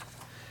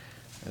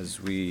as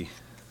we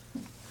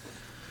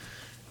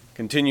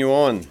continue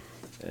on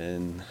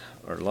in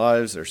our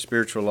lives, our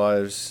spiritual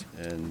lives,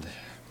 and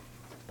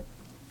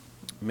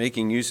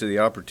making use of the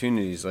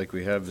opportunities like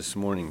we have this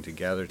morning to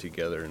gather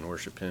together and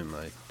worship Him.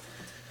 I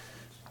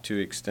to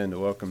extend a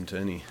welcome to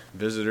any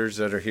visitors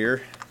that are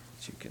here,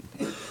 that you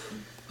can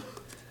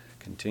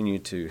continue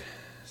to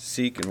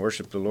seek and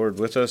worship the Lord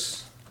with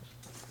us.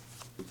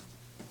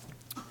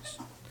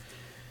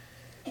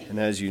 And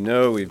as you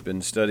know, we've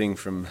been studying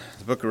from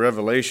the book of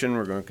Revelation.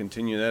 We're going to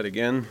continue that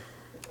again.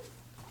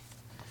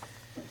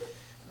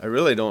 I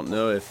really don't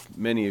know if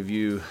many of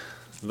you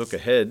look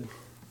ahead.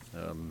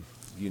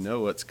 You know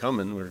what's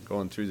coming. We're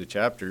going through the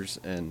chapters,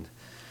 and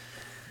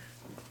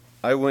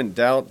I wouldn't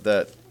doubt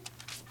that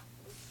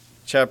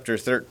chapter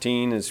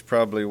 13 is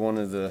probably one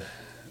of the,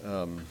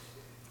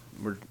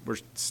 we're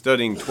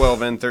studying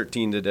 12 and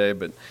 13 today,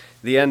 but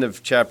the end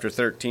of chapter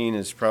 13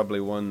 is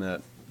probably one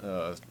that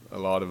a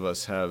lot of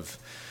us have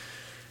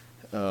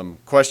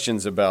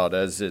questions about,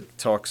 as it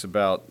talks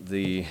about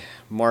the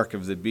mark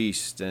of the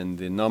beast and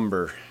the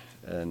number,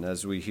 and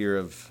as we hear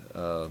of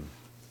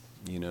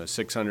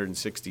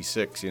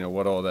 666,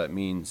 what all that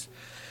means.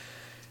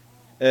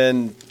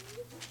 And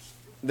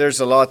there's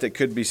a lot that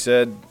could be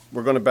said.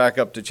 We're going to back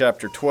up to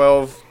chapter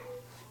 12,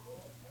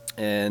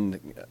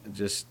 and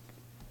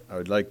I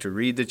would like to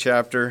read the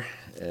chapter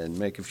and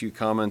make a few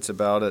comments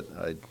about it.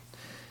 I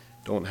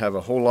don't have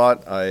a whole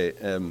lot. I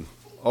am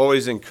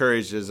always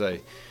encouraged as I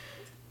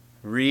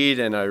read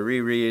and I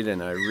reread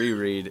and I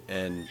reread,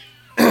 and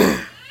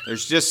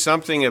there's just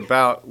something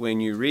about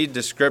when you read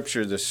the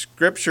scripture,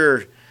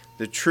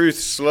 the truth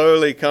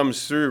slowly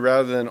comes through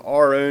rather than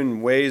our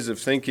own ways of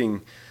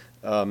thinking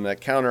that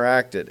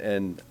counteract it.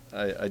 And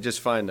I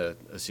just find a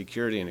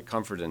security and a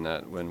comfort in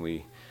that when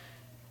we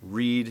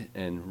read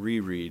and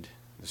reread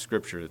the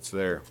scripture that's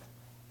there.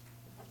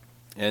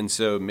 And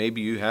so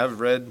maybe you have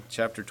read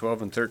chapter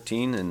 12 and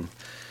 13, and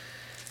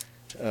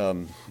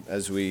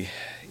as we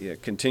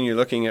continue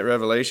looking at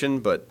Revelation,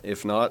 but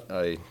if not,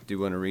 I do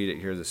want to read it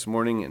here this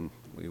morning, and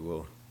we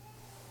will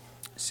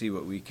see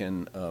what we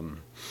can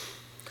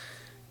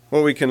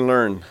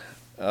learn.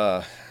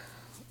 I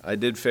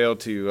did fail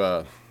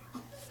to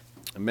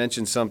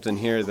mention something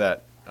here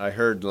that I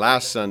heard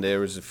last Sunday. There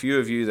was a few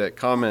of you that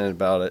commented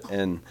about it,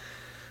 and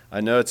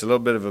I know it's a little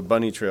bit of a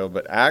bunny trail,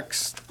 but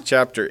Acts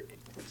chapter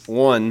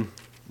 1,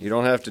 you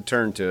don't have to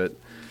turn to it,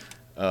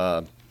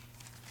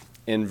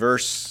 in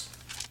verse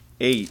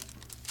 8,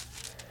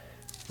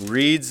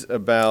 reads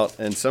about,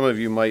 and some of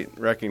you might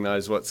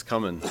recognize what's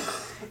coming.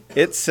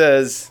 It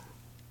says,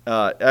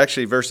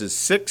 actually verses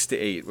 6 to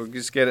 8, we'll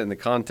just get it in the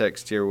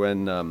context here.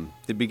 When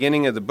the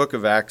beginning of the book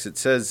of Acts, it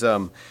says,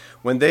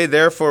 when they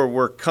therefore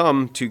were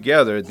come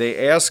together,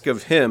 they asked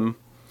of him,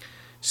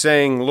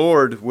 saying,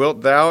 Lord,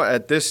 wilt thou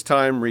at this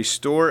time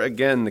restore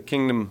again the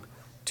kingdom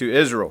to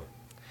Israel?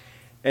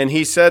 And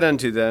he said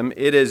unto them,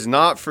 it is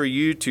not for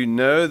you to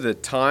know the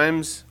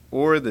times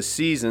or the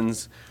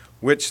seasons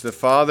which the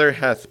Father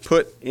hath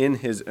put in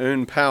his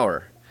own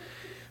power.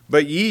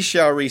 But ye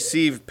shall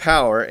receive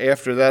power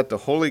after that the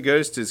Holy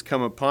Ghost is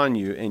come upon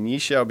you, and ye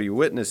shall be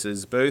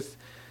witnesses both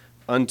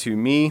unto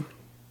me,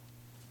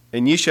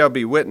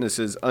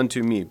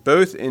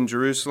 both in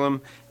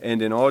Jerusalem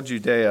and in all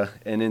Judea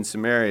and in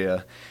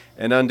Samaria,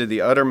 and unto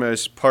the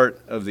uttermost part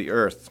of the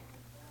earth.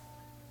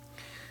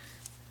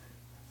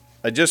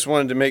 I just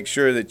wanted to make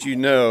sure that you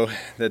know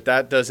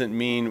that doesn't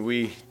mean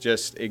we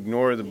just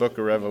ignore the book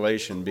of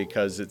Revelation,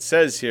 because it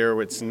says here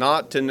it's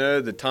not to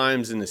know the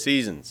times and the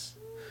seasons.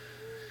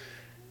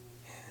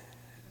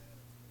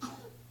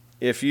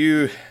 If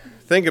you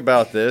think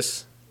about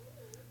this,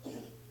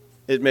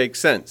 it makes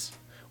sense.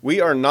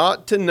 We are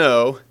not to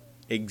know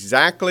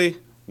exactly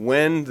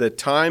when the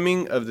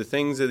timing of the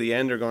things of the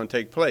end are going to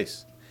take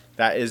place.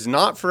 That is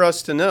not for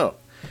us to know.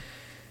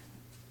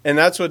 And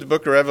that's what the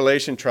book of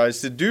Revelation tries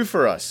to do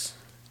for us.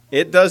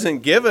 It doesn't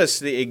give us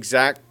the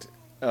exact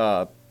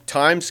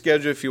time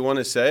schedule, if you want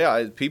to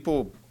say.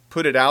 People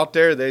put it out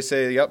there. They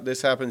say, yep,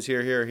 this happens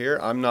here, here, here.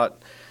 I'm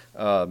not,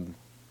 I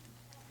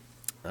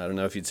don't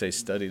know if you'd say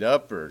studied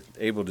up or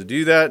able to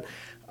do that.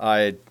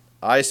 I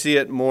see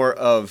it more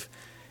of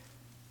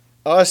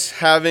us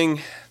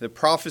having the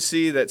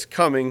prophecy that's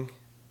coming,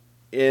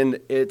 and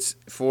it's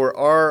for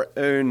our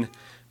own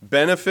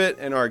benefit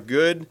and our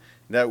good,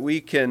 that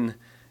we can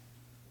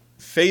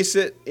face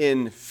it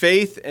in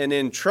faith and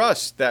in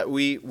trust, that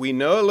we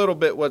know a little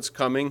bit what's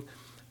coming,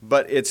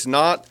 but it's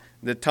not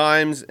the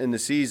times and the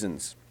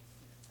seasons.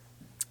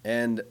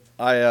 And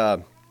I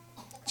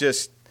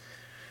just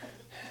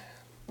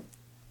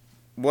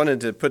wanted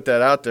to put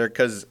that out there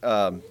because,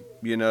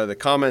 the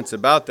comments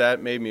about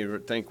that made me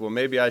think, well,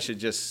 maybe I should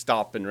just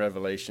stop in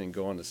Revelation and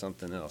go on to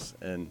something else.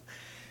 And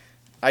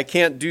I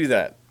can't do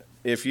that.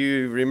 If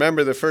you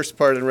remember the first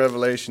part in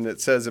Revelation, it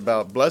says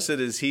about, blessed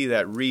is he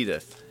that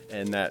readeth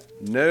and that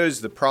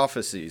knows the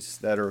prophecies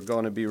that are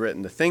going to be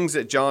written, the things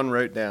that John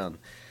wrote down.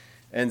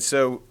 And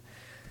so,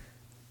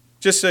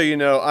 just so you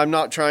know, I'm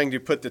not trying to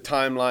put the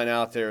timeline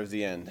out there of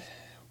the end.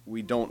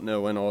 We don't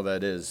know when all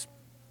that is.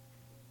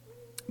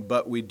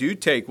 but we do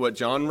take what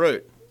John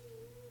wrote,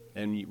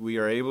 and we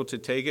are able to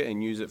take it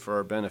and use it for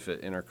our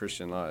benefit in our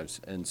Christian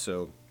lives. And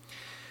so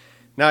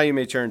now you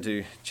may turn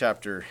to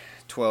chapter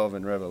 12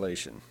 in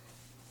Revelation,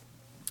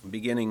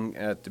 beginning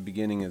at the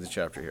beginning of the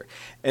chapter here.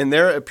 And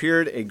there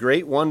appeared a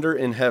great wonder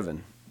in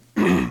heaven,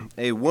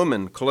 a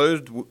woman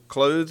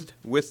clothed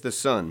with the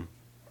sun,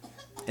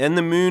 and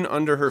the moon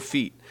under her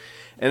feet,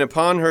 and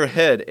upon her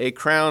head a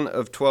crown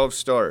of 12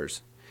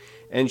 stars.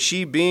 And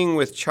she, being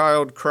with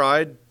child,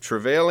 cried,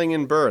 travailing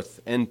in birth,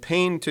 and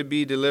pain to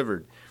be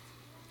delivered.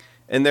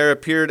 And there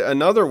appeared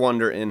another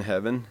wonder in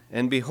heaven,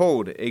 and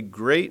behold, a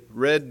great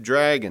red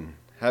dragon,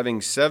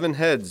 having 7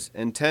 heads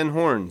and 10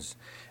 horns,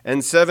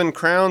 and 7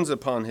 crowns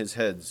upon his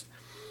heads.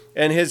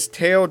 And his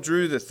tail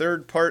drew the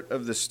third part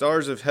of the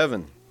stars of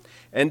heaven,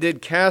 and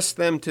did cast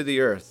them to the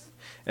earth.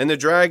 And the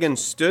dragon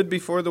stood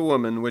before the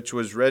woman which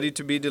was ready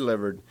to be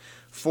delivered,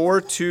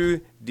 for to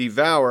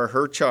devour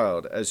her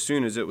child as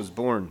soon as it was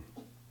born.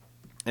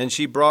 And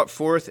she brought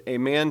forth a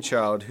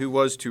man-child who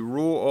was to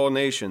rule all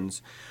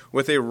nations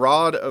with a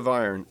rod of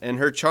iron. And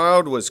her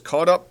child was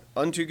caught up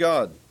unto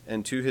God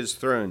and to his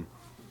throne.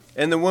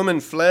 And the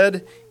woman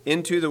fled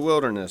into the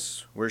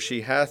wilderness, where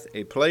she hath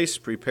a place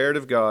prepared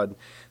of God,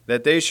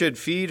 that they should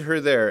feed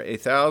her there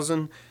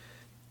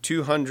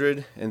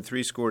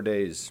 1,260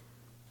 days.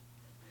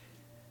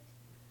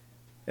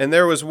 And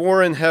there was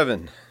war in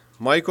heaven.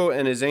 Michael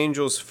and his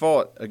angels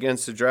fought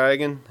against the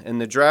dragon, and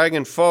the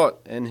dragon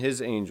fought and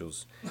his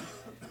angels,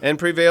 and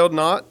prevailed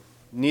not,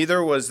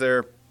 neither was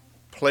their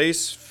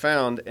place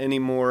found any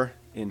more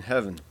in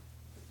heaven.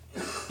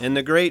 And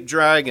the great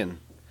dragon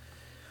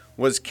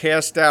was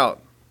cast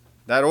out,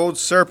 that old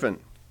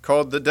serpent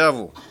called the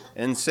devil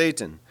and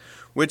Satan,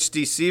 which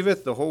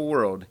deceiveth the whole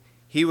world.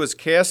 He was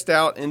cast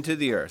out into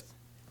the earth,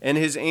 and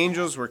his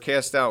angels were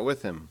cast out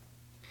with him.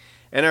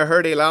 And I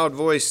heard a loud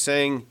voice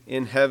saying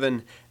in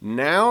heaven,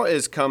 Now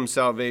is come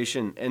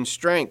salvation and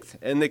strength,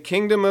 and the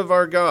kingdom of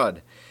our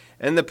God,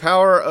 and the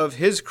power of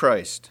his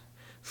Christ.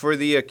 For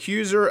the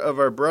accuser of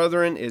our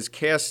brethren is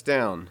cast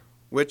down,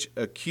 which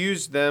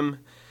accused them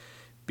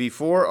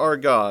before our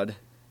God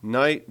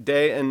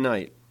day and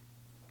night.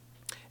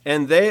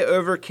 And they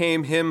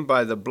overcame him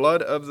by the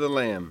blood of the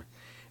Lamb,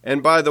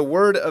 and by the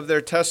word of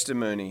their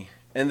testimony,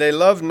 and they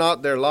loved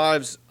not their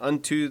lives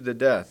unto the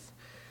death.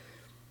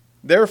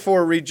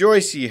 Therefore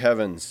rejoice, ye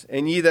heavens,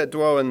 and ye that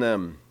dwell in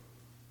them.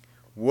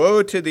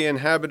 Woe to the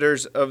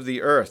inhabitants of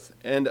the earth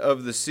and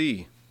of the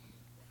sea!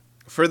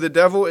 For the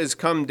devil is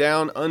come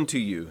down unto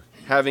you,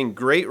 having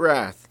great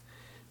wrath,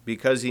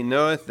 because he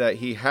knoweth that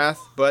he hath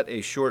but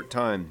a short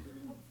time.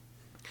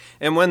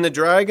 And when the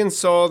dragon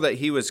saw that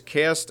he was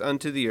cast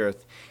unto the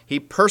earth, he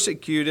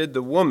persecuted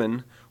the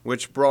woman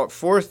which brought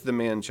forth the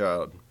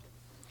man-child.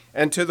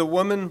 And to the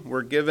woman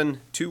were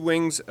given 2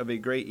 wings of a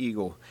great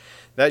eagle,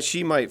 that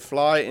she might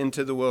fly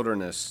into the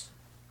wilderness,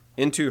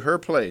 into her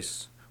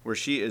place, where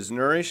she is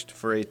nourished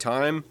for a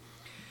time,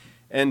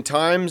 and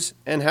times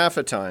and half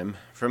a time,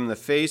 from the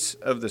face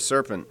of the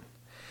serpent.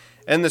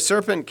 And the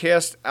serpent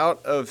cast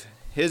out of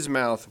his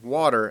mouth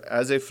water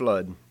as a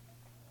flood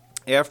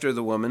after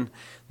the woman,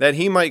 that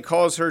he might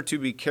cause her to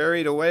be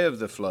carried away of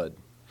the flood.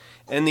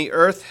 And the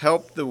earth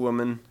helped the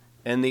woman,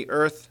 and the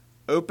earth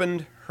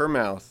opened her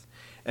mouth,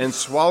 and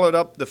swallowed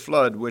up the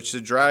flood which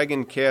the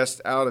dragon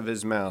cast out of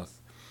his mouth.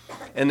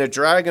 And the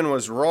dragon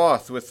was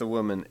wroth with the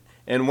woman,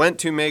 and went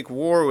to make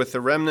war with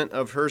the remnant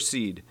of her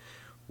seed,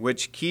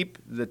 which keep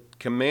the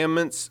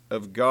commandments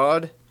of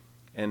God,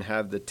 and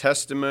have the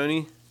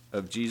testimony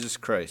of Jesus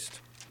Christ.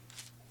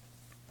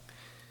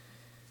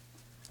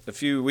 A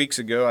few weeks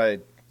ago, I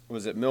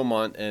was at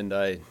Millmont, and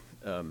I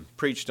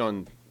preached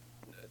on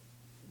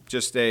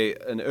just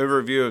an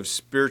overview of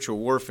spiritual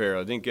warfare.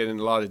 I didn't get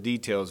into a lot of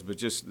details, but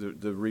just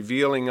the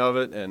revealing of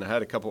it, and I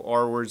had a couple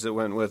R words that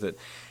went with it.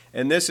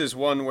 And this is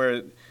one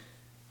where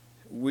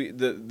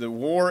the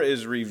war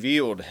is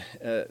revealed.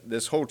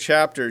 This whole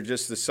chapter,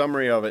 just the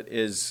summary of it,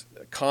 is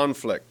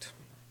conflict.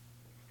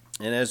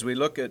 And as we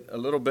look at a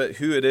little bit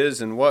who it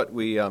is and what,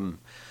 we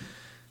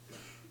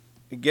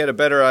get a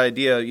better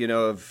idea,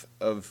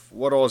 of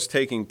what all is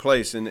taking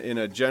place in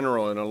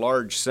a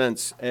large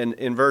sense. And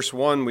in verse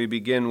 1, we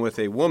begin with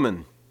a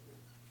woman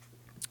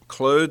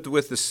clothed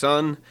with the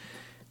sun,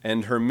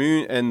 and her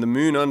moon, and the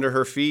moon under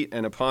her feet,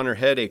 and upon her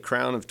head a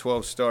crown of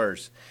 12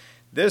 stars.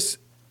 This,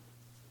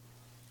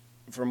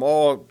 from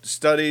all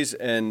studies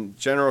and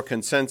general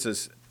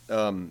consensus,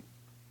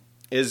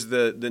 is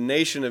the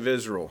nation of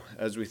Israel,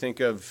 as we think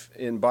of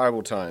in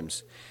Bible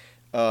times.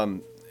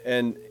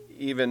 And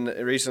even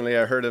recently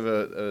I heard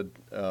of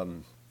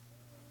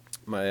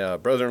my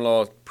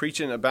brother-in-law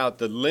preaching about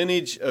the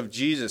lineage of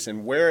Jesus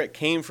and where it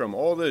came from,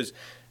 all those,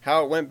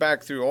 how it went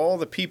back through all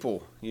the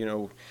people,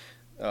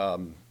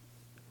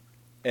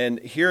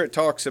 and here it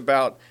talks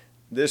about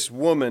this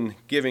woman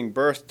giving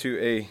birth to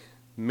a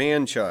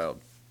man-child.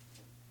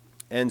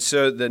 And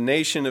so the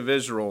nation of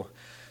Israel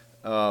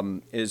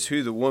is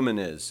who the woman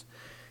is.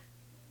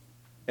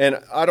 And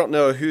I don't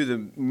know who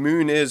the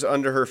moon is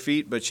under her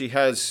feet, but she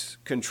has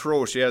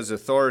control. She has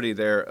authority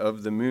there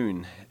of the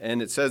moon.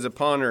 And it says,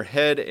 upon her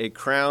head a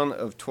crown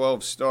of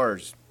 12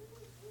 stars.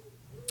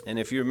 And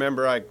if you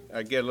remember,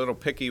 I get a little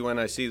picky when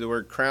I see the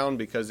word crown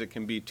because it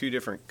can be two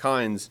different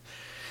kinds.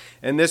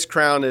 And this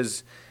crown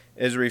is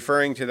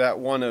referring to that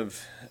one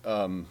of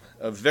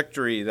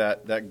victory,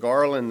 that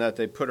garland that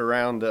they put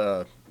around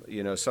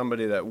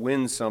somebody that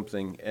wins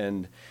something.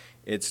 And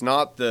it's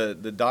not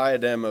the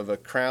diadem of a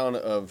crown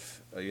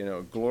of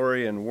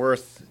glory and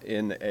worth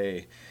in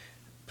a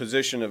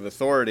position of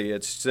authority.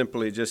 It's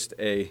simply just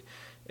a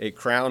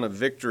crown of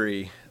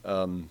victory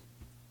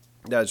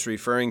that's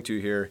referring to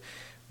here.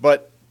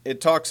 But it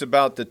talks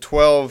about the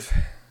 12,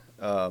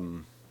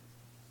 upon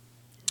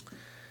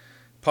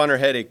her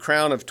head a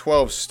crown of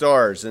 12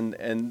 stars,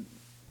 and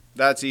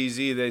that's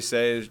easy, they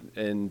say,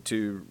 and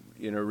to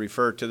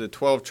refer to the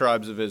 12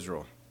 tribes of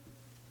Israel.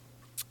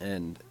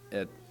 And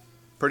it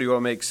pretty well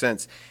makes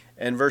sense.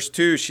 And verse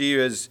 2, she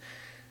is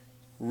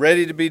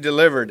ready to be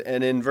delivered.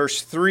 And in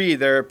verse 3,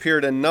 there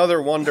appeared another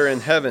wonder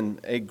in heaven,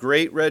 a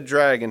great red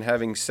dragon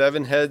having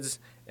 7 heads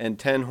and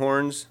 10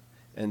 horns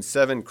and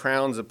 7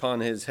 crowns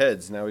upon his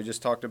heads. Now, we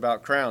just talked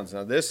about crowns.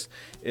 Now, this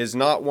is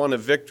not one of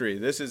victory.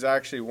 This is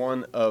actually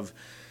one of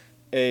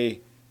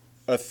a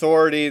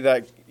authority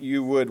that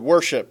you would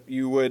worship.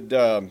 You would,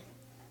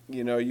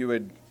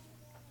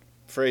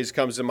 phrase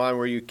comes to mind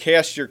where you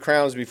cast your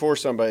crowns before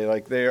somebody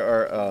like they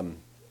are.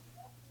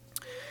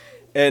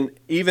 And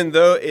even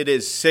though it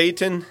is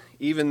Satan,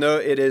 even though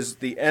it is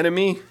the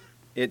enemy,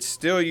 it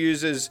still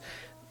uses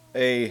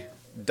a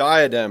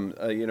diadem,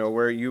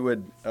 where you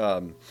would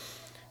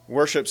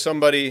worship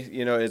somebody,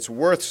 it's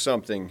worth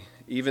something.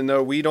 Even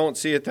though we don't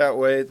see it that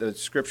way, the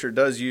scripture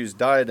does use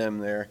diadem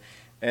there.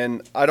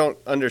 And I don't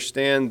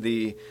understand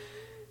the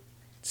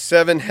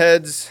 7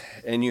 heads,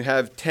 and you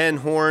have 10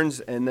 horns,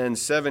 and then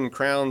 7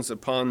 crowns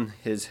upon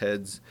his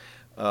heads.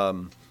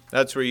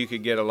 That's where you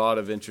could get a lot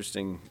of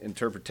interesting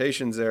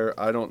interpretations there.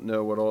 I don't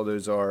know what all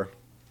those are.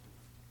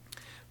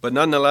 But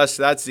nonetheless,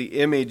 that's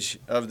the image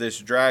of this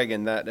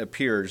dragon that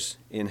appears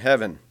in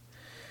heaven.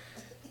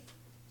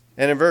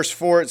 And in verse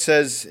 4 it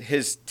says,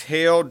 his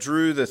tail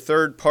drew the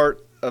 3rd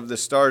part of the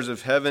stars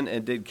of heaven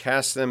and did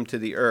cast them to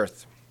the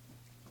earth.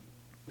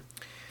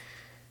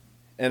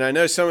 And I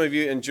know some of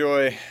you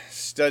enjoy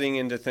studying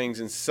into things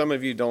and some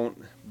of you don't,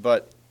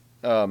 but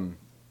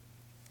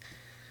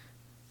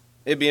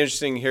it'd be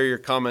interesting to hear your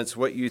comments,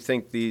 what you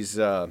think these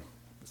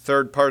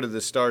 3rd part of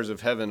the stars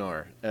of heaven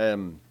are.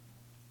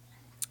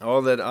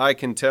 All that I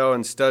can tell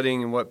in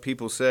studying and what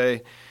people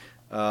say,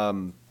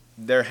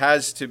 there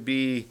has to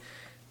be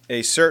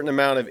a certain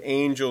amount of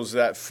angels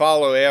that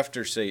follow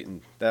after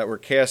Satan, that were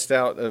cast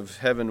out of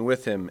heaven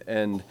with him.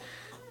 And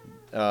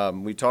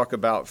we talk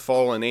about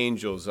fallen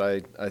angels.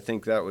 I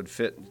think that would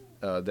fit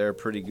there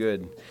pretty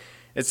good.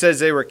 It says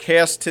they were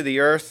cast to the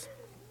earth,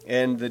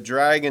 and the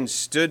dragon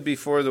stood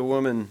before the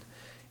woman,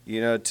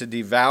 to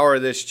devour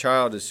this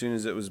child as soon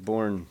as it was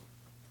born.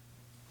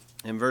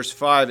 In verse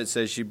 5, it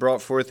says, she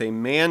brought forth a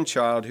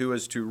man-child who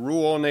was to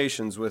rule all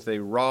nations with a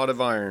rod of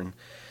iron.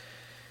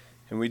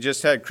 And we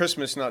just had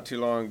Christmas not too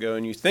long ago,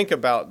 and you think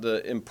about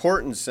the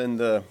importance and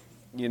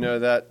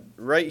that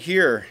right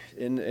here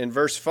in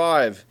verse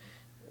 5,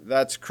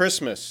 that's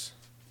Christmas.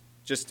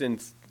 Just in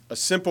a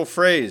simple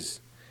phrase,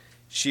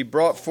 she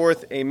brought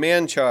forth a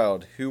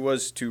man-child who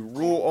was to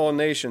rule all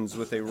nations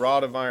with a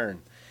rod of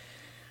iron.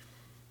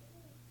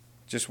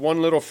 Just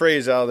one little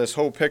phrase out of this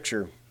whole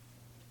picture.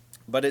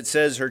 But it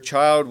says her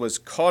child was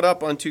caught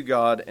up unto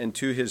God and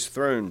to his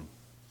throne.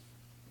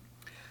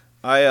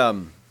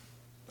 I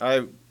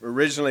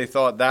originally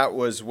thought that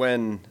was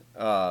when,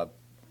 the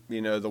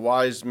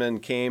wise men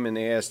came and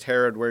they asked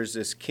Herod, where's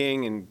this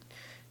king? And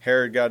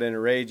Herod got in a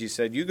rage. He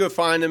said, you go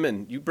find him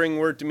and you bring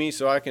word to me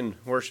so I can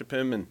worship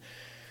him. And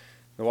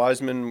the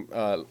wise men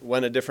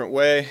went a different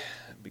way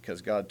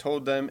because God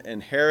told them.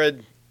 And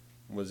Herod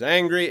was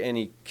angry and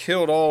he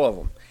killed all of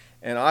them.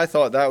 And I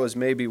thought that was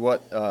maybe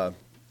what,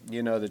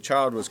 the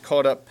child was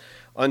caught up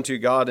unto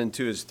God and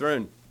to his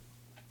throne.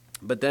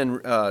 But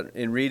then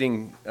in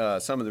reading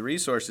some of the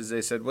resources,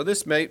 they said, well,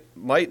 this might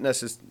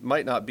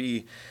not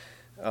be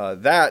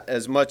that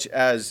as much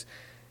as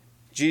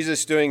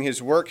Jesus doing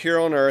his work here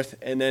on earth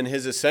and then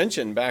his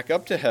ascension back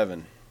up to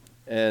heaven.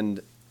 And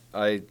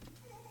I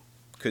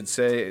could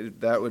say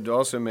that would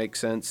also make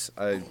sense.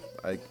 I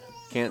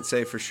can't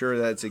say for sure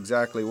that's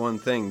exactly one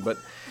thing. But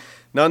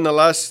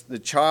nonetheless, the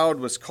child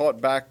was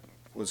caught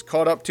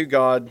up to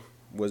God,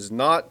 was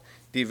not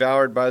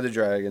devoured by the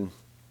dragon.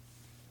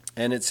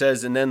 And it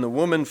says, and then the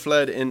woman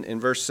fled in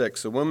verse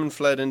 6, the woman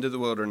fled into the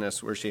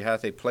wilderness where she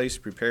hath a place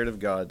prepared of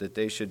God, that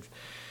they should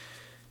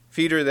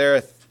feed her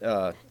there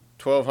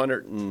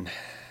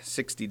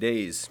 1,260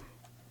 days.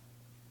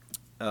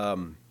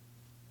 There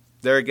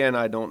again,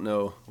 I don't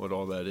know what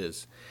all that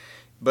is.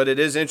 But it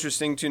is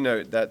interesting to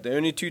note that the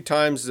only 2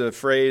 times the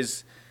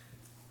phrase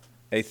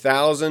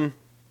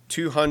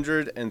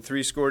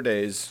 1,260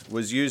 days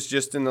was used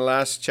just in the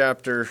last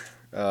chapter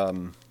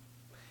in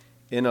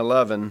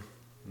 11.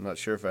 I'm not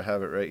sure if I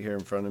have it right here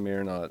in front of me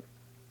or not.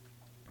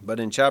 But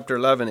in chapter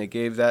 11, it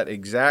gave that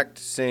exact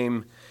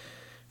same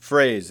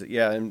phrase.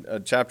 Yeah, in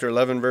chapter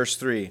 11, verse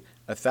 3,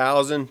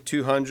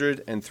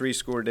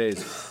 1,260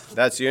 days.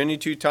 That's the only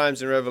two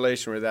times in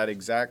Revelation where that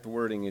exact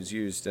wording is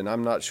used. And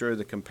I'm not sure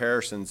the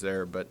comparisons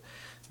there, but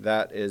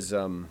that is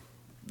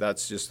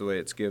that's just the way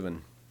it's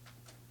given.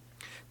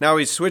 Now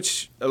we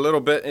switch a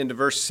little bit into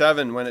verse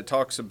 7 when it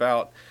talks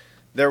about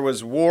there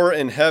was war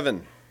in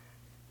heaven.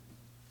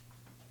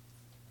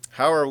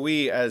 How are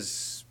we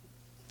as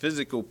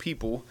physical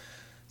people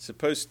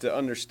supposed to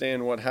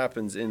understand what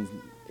happens in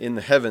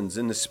the heavens,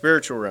 in the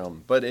spiritual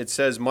realm? But it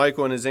says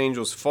Michael and his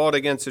angels fought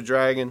against the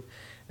dragon,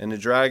 and the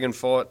dragon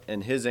fought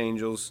and his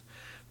angels.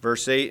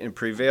 Verse 8, and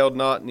prevailed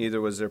not,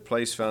 neither was their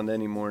place found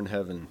any more in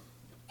heaven.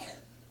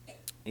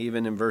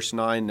 Even in verse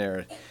 9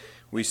 there,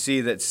 we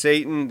see that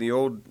Satan, the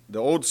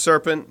old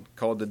serpent,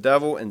 called the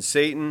devil, and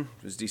Satan,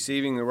 was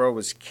deceiving the world,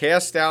 was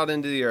cast out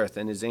into the earth,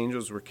 and his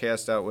angels were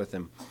cast out with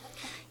him.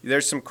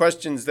 There's some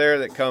questions there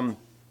that come.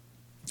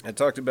 I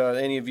talked about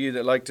any of you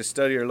that like to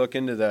study or look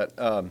into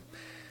that.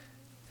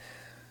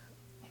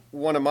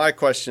 One of my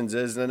questions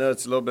is, and I know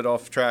it's a little bit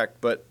off track,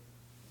 but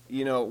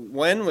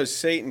when was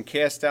Satan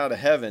cast out of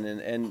heaven?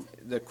 And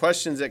the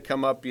questions that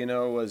come up,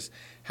 was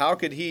how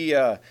could he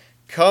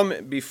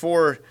come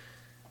before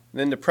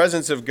in the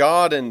presence of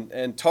God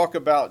and talk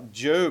about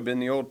Job in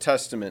the Old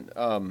Testament?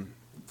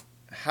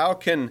 How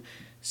can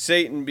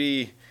Satan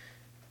be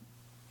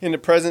in the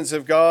presence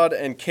of God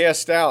and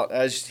cast out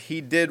as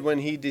he did when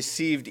he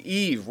deceived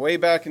Eve way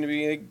back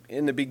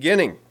in the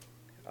beginning?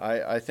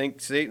 I think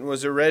Satan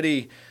was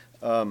already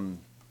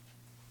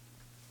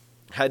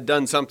had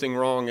done something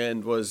wrong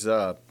and was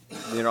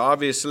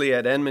obviously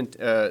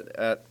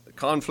at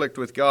conflict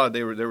with God.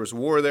 There was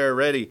war there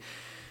already,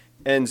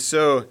 and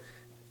so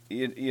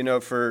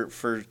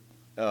for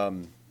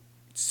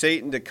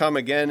Satan to come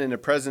again in the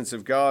presence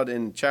of God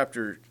in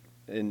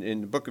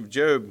the book of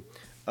Job.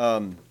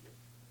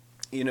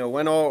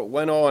 When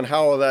all and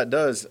how all that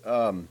does,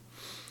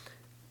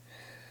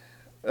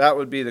 that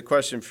would be the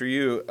question for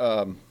you.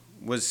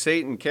 Was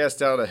Satan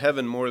cast out of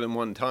heaven more than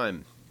one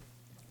time?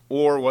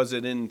 Or was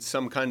it in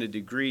some kind of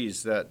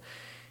degrees that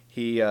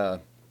he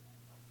could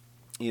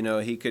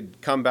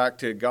come back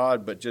to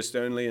God, but just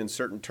only in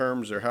certain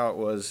terms, or how it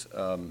was?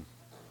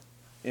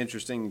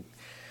 Interesting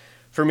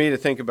for me to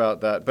think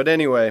about that. But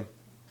anyway,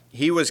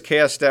 he was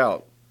cast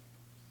out.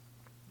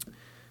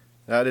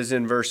 That is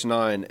in verse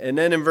 9. And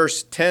then in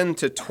verse 10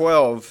 to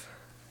 12,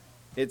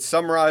 it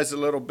summarized a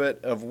little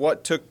bit of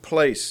what took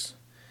place.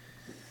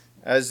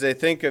 As they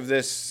think of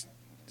this,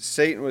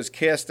 Satan was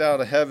cast out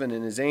of heaven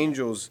and his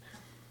angels,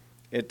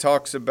 it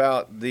talks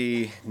about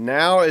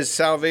now is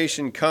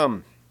salvation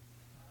come.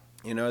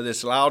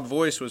 This loud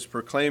voice was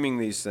proclaiming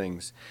these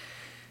things.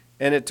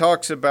 And it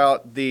talks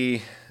about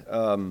it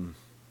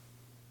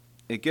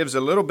gives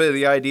a little bit of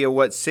the idea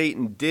what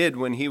Satan did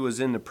when he was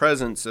in the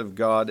presence of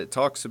God. It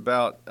talks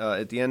about,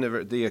 at the end of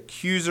it, the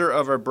accuser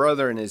of our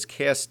brethren is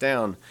cast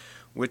down,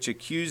 which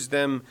accused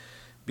them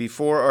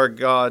before our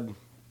God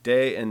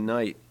day and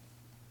night.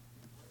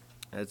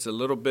 It's a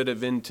little bit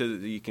of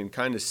you can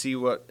kind of see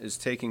what is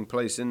taking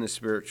place in the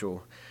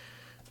spiritual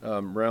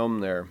realm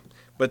there.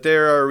 But they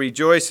are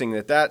rejoicing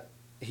that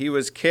he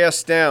was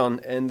cast down,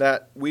 and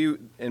that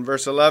in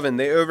verse 11,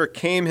 they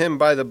overcame him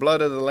by the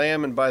blood of the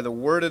Lamb and by the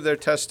word of their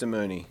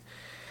testimony.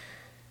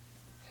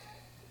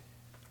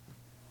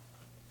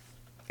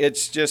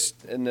 It's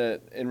just,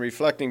 in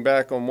reflecting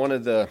back on one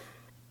of the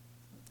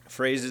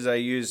phrases I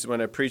used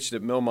when I preached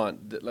at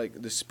Millmont, like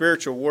the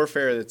spiritual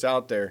warfare that's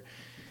out there,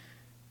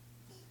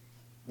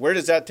 where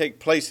does that take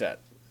place at?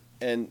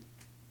 And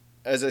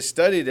as I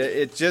studied it,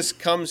 it just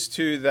comes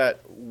to that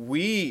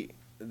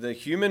the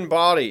human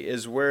body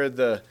is where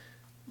the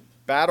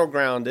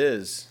battleground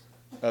is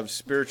of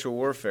spiritual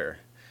warfare.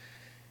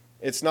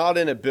 It's not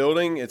in a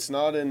building. It's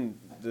not in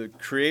the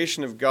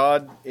creation of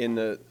God, in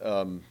the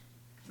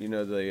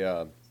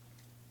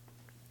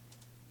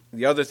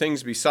other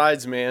things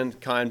besides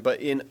mankind,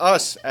 but in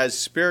us as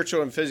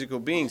spiritual and physical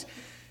beings.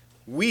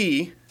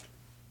 We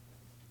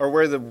are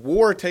where the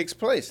war takes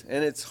place,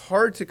 and it's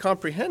hard to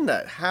comprehend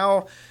that.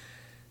 How?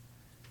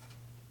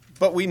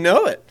 But we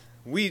know it.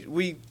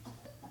 We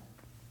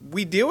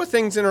deal with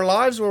things in our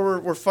lives where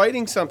we're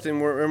fighting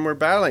something and we're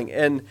battling,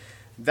 and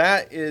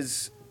that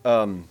is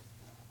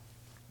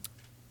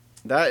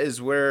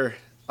where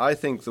I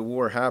think the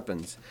war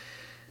happens.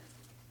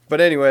 But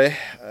anyway,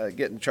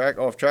 getting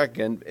off track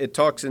again, it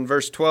talks in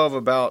verse 12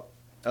 about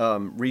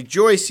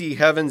rejoice, ye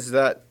heavens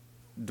that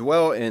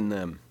dwell in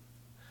them.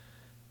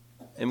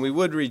 And we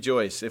would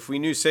rejoice if we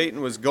knew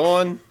Satan was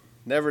gone,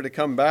 never to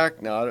come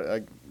back.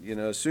 Now,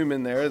 assume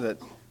in there that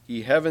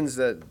ye heavens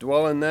that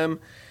dwell in them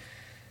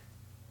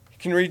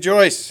can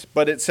rejoice.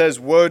 But it says,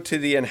 woe to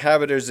the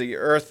inhabitants of the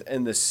earth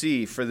and the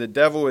sea, for the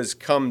devil is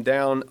come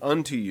down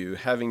unto you,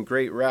 having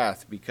great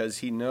wrath, because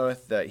he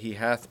knoweth that he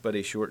hath but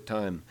a short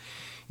time.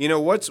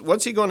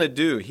 What's he going to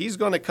do? He's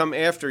going to come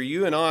after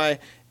you and I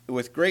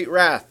with great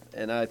wrath.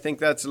 And I think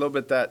that's a little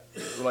bit that,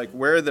 like,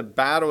 where the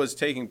battle is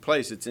taking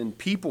place. It's in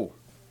people.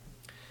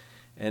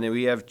 And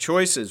we have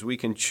choices. We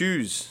can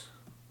choose.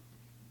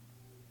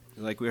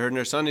 Like we heard in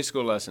our Sunday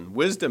school lesson.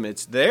 Wisdom,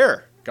 it's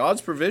there.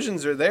 God's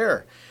provisions are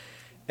there.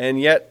 And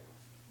yet,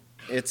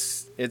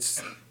 there's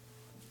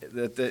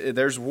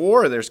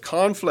war, there's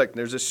conflict,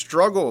 there's a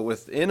struggle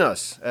within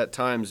us at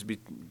times,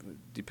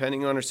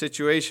 depending on our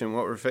situation,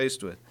 what we're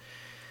faced with.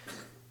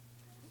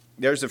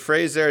 There's a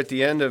phrase there at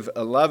the end of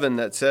 11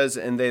 that says,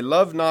 "And they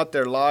love not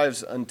their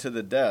lives unto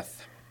the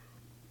death."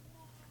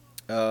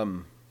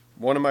 One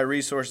of my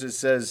resources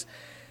says,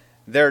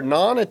 "Their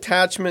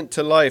non-attachment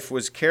to life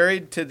was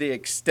carried to the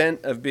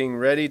extent of being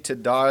ready to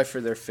die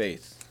for their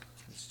faith."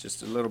 It's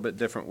just a little bit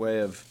different way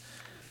of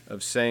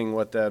saying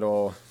what that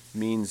all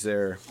means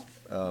there,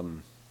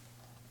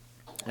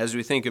 as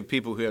we think of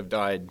people who have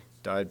died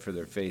for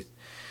their faith.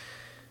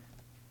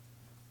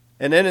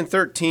 And then in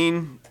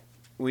 13,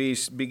 we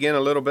begin a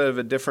little bit of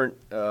a different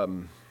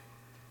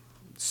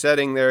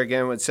setting there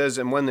again. It says,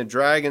 "And when the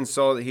dragon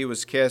saw that he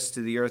was cast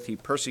to the earth, he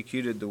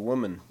persecuted the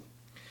woman."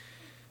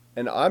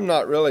 And I'm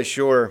not really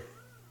sure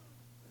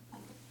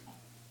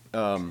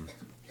how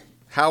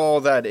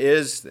all that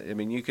is. I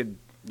mean, you could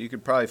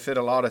probably fit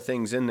a lot of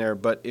things in there.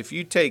 But if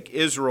you take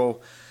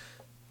Israel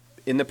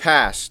in the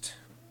past,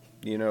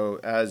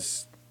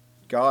 as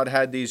God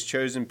had these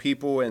chosen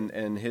people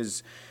and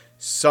his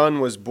son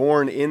was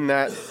born in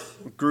that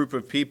group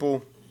of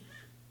people,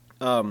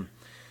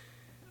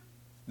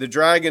 the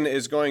dragon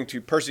is going to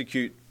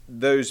persecute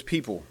those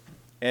people.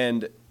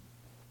 And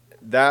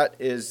that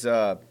is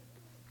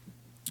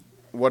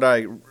what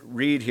I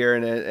read here.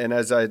 And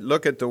as I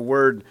look at the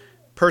word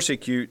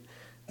persecute,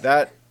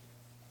 that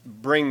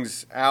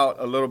brings out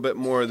a little bit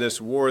more of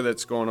this war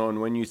that's going on.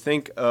 When you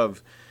think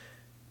of,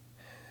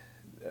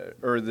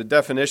 or the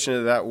definition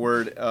of that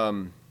word,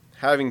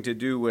 having to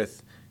do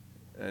with,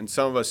 and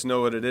some of us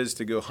know what it is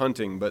to go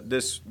hunting, but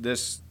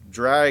this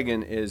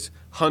dragon is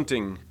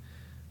hunting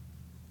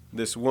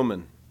this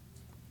woman.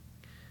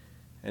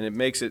 And it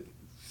makes it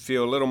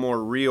feel a little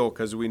more real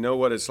because we know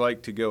what it's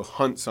like to go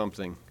hunt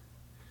something.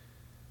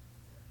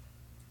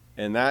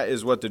 And that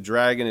is what the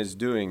dragon is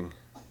doing.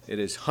 It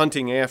is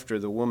hunting after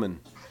the woman.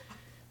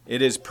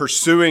 It is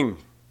pursuing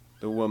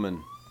the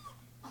woman.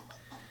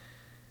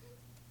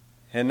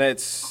 And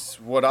that's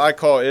what I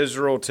call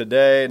Israel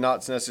today,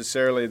 not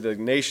necessarily the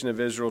nation of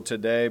Israel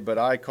today, but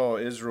I call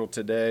Israel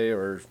today,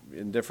 or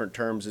in different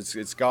terms,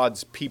 it's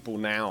God's people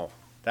now.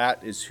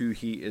 That is who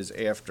he is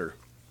after.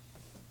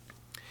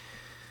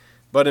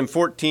 But in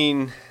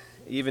 14,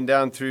 even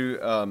down through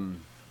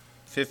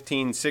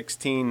 15,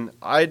 16,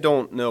 I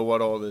don't know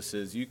what all this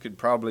is. You could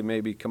probably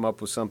maybe come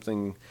up with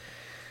something.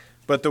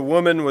 But the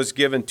woman was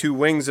given 2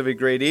 wings of a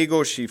great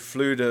eagle. She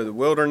flew to the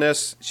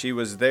wilderness. She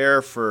was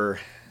there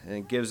and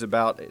it gives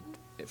about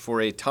for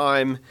a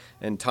time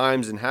and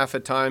times and half a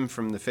time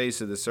from the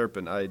face of the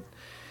serpent. I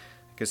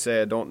could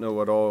say I don't know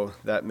what all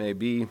that may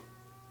be.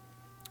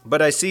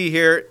 But I see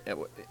here,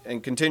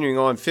 and continuing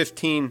on,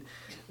 15,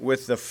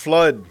 with the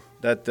flood,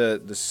 that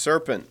the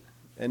serpent,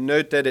 and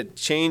note that it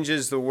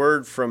changes the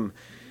word from,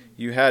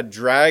 you had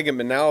dragon,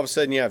 but now all of a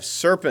sudden you have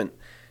serpent.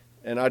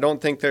 And I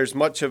don't think there's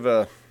much of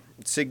a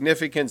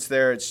significance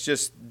there. It's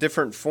just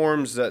different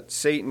forms that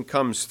Satan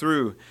comes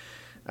through,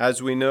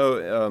 as we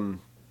know,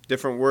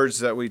 different words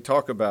that we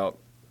talk about.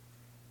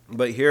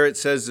 But here it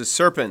says the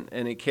serpent,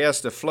 and it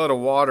cast a flood of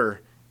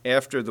water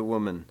after the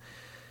woman.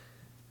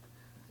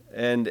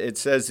 And it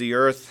says the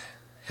earth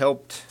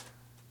helped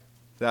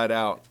that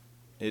out.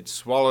 It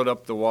swallowed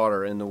up the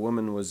water, and the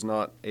woman was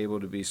not able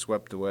to be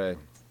swept away.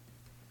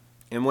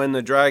 And when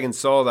the dragon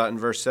saw that, in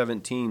verse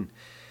 17,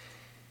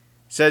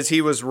 it says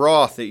he was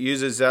wroth. It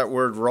uses that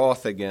word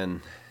wroth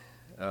again.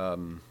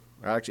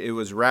 Actually, it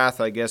was wrath,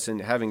 I guess, in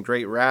having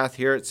great wrath.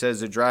 Here it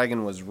says the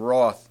dragon was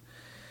wroth.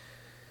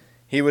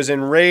 He was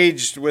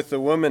enraged with the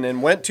woman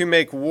and went to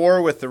make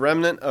war with the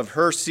remnant of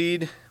her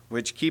seed,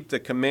 which keep the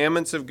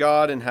commandments of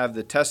God and have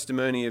the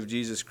testimony of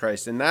Jesus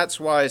Christ. And that's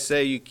why I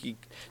say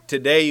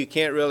today you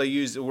can't really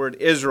use the word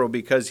Israel,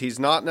 because he's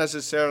not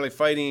necessarily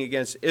fighting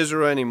against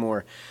Israel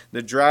anymore.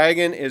 The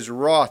dragon is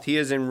wroth. He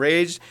is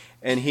enraged,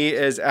 and he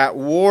is at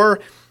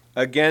war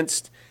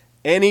against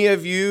any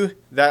of you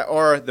that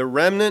are the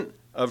remnant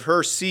of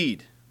her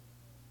seed.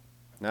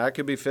 Now, that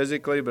could be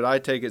physically, but I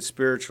take it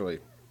spiritually.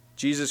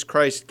 Jesus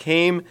Christ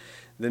came,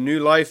 the new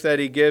life that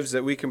he gives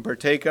that we can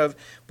partake of,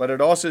 but it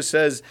also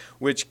says,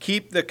 which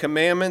keep the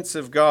commandments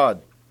of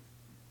God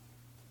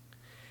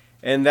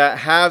and that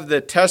have the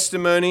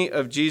testimony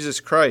of Jesus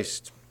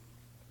Christ.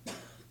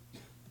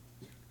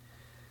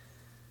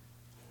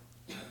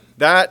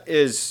 That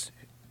is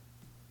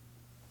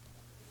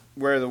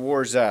where the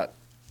war's at.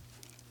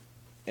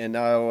 And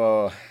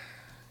I'll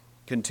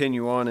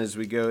continue on as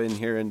we go in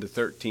here into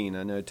 13.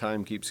 I know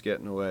time keeps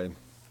getting away.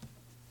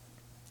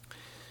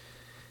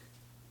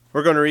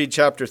 We're going to read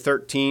chapter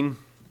 13,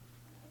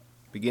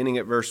 beginning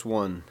at verse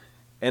 1.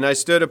 And I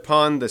stood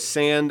upon the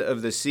sand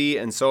of the sea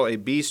and saw a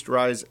beast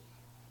rise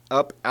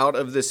up out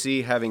of the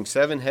sea, having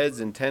 7 heads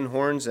and 10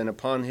 horns, and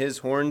upon his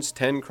horns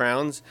 10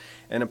 crowns,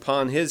 and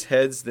upon his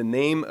heads the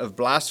name of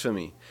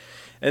blasphemy.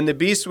 And the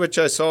beast which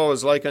I saw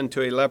was like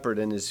unto a leopard,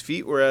 and his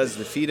feet were as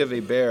the feet of a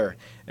bear,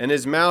 and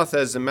his mouth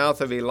as the mouth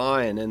of a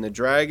lion. And the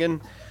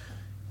dragon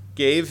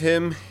gave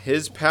him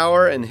his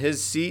power and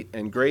his seat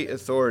and great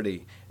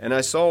authority. And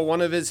I saw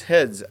one of his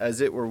heads as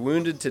it were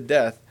wounded to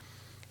death,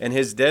 and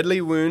his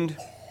deadly wound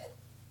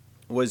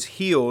was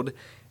healed,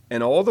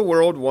 and all the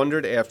world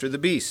wondered after the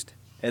beast.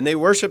 And they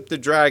worshipped the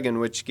dragon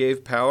which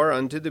gave power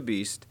unto the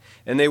beast,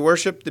 and they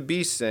worshipped the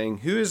beast, saying,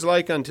 Who is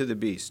like unto the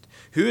beast?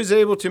 Who is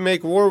able to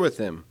make war with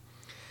him?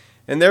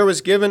 And there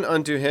was given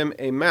unto him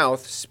a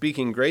mouth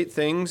speaking great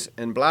things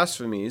and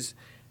blasphemies,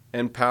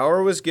 and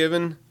power was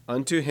given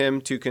unto him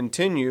to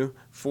continue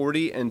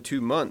 42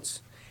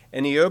 months.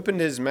 And he opened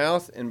his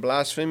mouth in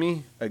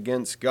blasphemy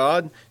against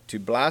God, to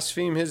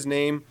blaspheme his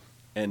name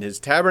and his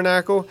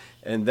tabernacle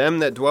and them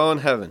that dwell in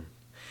heaven.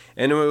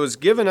 And it was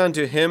given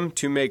unto him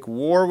to make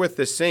war with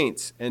the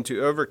saints and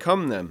to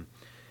overcome them.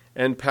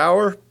 And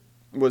power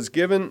was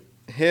given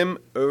him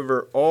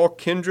over all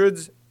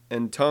kindreds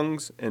and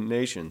tongues and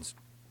nations.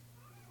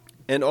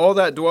 And all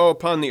that dwell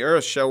upon the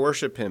earth shall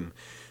worship him,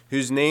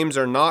 whose names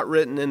are not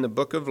written in the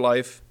book of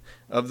life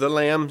of the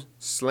Lamb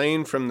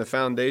slain from the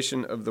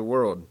foundation of the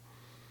world.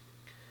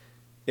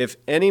 If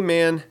any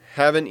man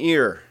have an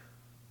ear,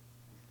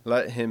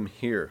 let him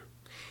hear.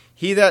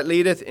 He that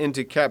leadeth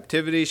into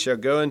captivity shall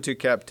go into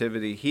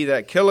captivity. He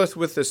that killeth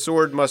with the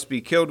sword must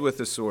be killed with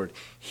the sword.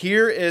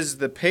 Here is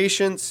the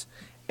patience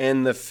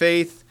and the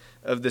faith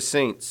of the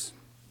saints.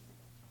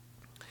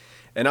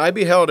 And I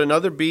beheld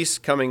another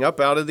beast coming up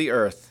out of the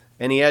earth,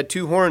 and he had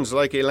 2 horns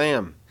like a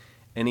lamb,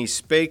 and he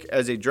spake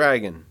as a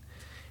dragon.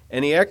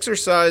 And he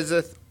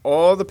exerciseth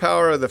all the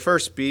power of the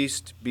first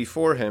beast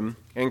before him,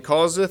 and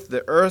causeth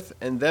the earth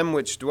and them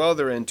which dwell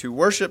therein to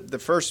worship the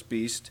first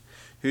beast,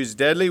 whose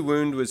deadly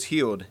wound was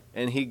healed.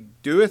 And he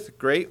doeth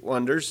great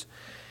wonders,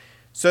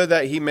 so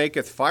that he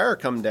maketh fire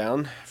come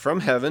down from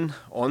heaven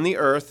on the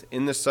earth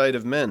in the sight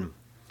of men,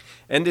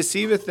 and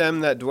deceiveth them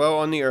that dwell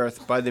on the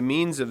earth by the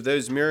means of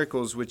those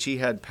miracles which he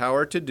had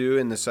power to do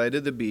in the sight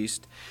of the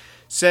beast,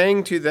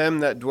 saying to them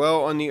that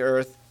dwell on the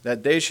earth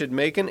that they should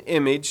make an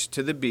image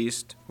to the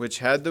beast which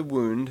had the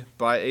wound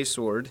by a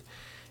sword,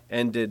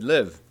 and did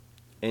live.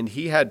 And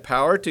he had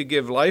power to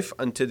give life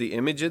unto the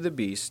image of the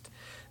beast,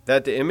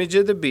 that the image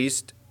of the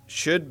beast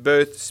should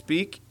both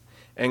speak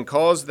and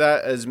cause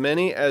that as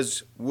many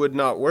as would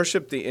not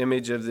worship the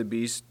image of the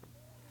beast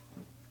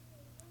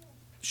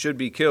should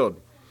be killed.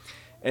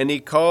 And he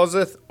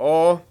causeth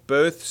all,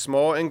 both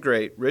small and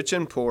great, rich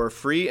and poor,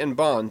 free and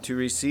bond, to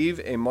receive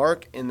a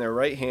mark in their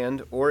right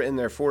hand or in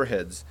their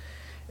foreheads,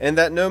 and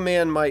that no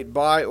man might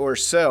buy or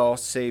sell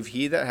save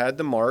he that had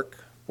the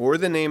mark, or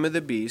the name of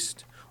the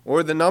beast,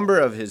 or the number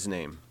of his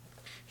name.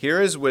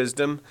 Here is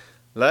wisdom.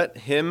 Let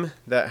him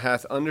that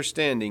hath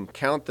understanding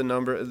count the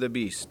number of the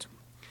beast.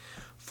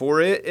 For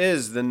it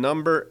is the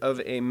number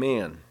of a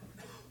man,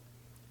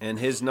 and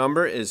his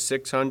number is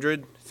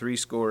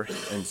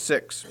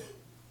 666.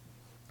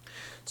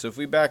 So if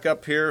we back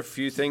up here, a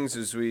few things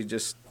as we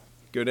just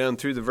go down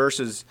through the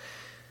verses.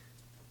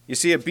 You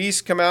see a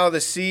beast come out of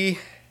the sea,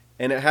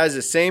 and it has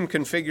the same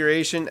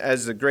configuration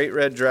as the great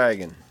red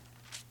dragon,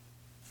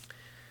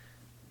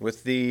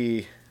 with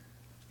the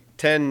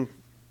 10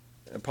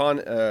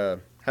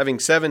 having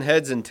 7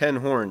 heads and 10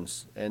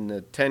 horns, and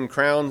the 10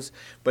 crowns.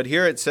 But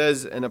here it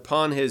says, and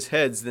upon his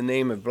heads the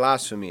name of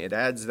blasphemy. It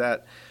adds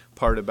that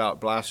part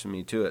about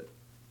blasphemy to it.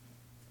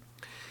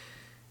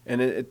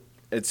 And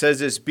it says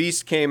this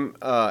beast came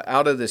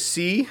out of the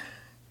sea,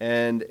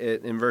 and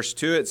in verse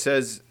 2 it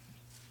says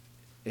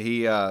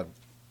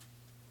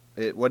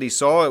what he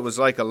saw, it was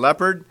like a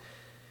leopard,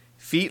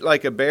 feet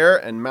like a bear,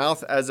 and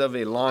mouth as of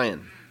a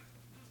lion.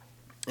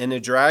 And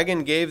the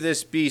dragon gave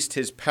this beast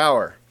his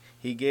power.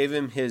 He gave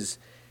him his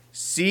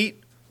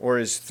seat or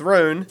his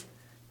throne,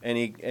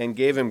 and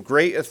gave him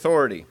great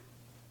authority.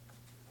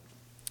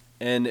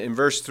 And in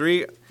verse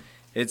 3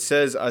 it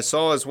says, I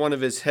saw as one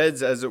of his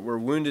heads as it were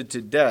wounded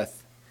to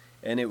death,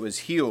 and it was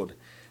healed.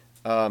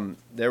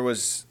 There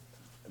was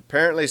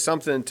apparently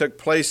something that took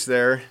place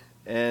there,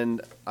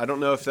 and I don't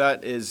know if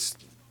that is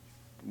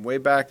way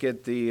back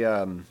at the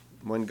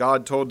when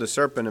God told the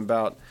serpent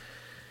about,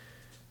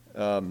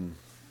 I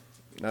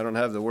don't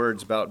have the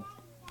words, about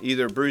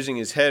either bruising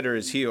his head or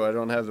his heel. I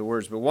don't have the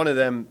words, but one of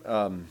them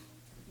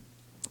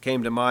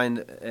came to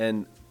mind.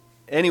 And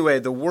anyway,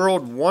 the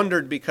world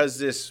wondered because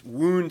this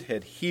wound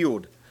had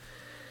healed.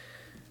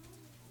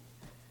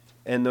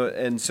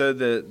 And so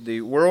the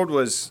world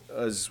was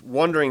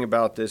wondering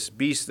about this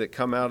beast that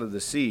come out of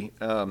the sea.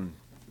 And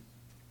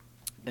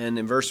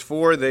in verse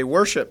 4, they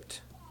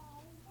worshipped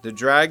the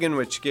dragon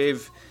which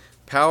gave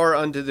power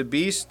unto the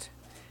beast,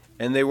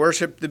 and they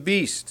worshipped the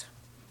beast.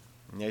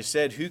 And they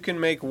said, who can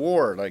make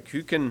war? Like,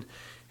 who can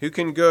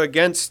go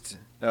against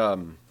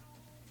the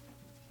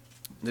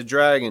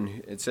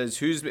dragon? It says,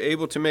 who's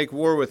able to make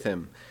war with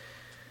him?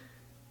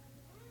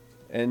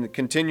 And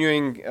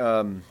continuing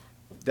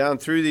down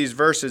through these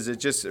verses, it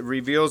just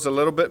reveals a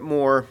little bit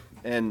more.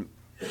 And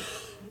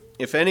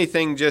if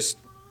anything, just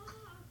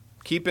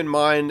keep in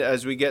mind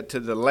as we get to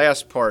the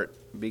last part,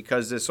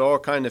 because this all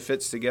kind of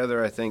fits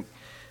together, I think,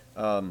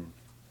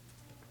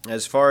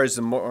 as far as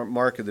the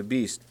mark of the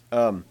beast.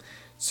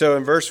 So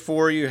in verse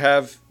 4, you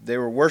have, they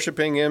were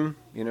worshiping him.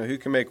 Who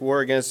can make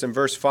war against him?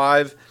 Verse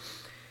 5,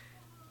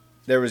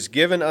 there was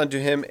given unto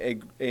him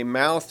a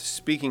mouth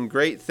speaking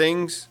great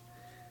things.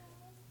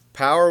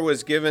 Power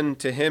was given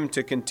to him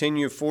to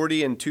continue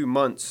 42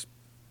 months.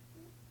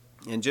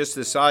 And just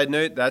a side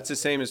note, that's the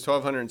same as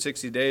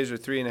 1,260 days or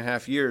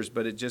 3.5 years,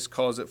 but it just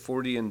calls it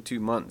 42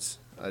 months.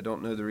 I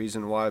don't know the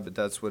reason why, but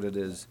that's what it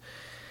is.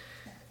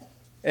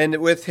 And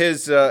with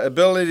his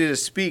ability to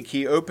speak,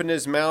 he opened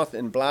his mouth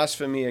in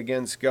blasphemy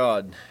against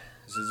God.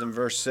 This is in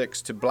verse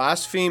 6. To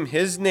blaspheme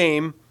his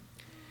name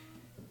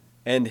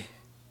and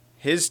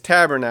his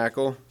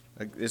tabernacle,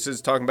 this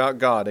is talking about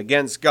God,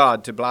 against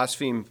God, to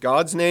blaspheme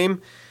God's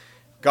name,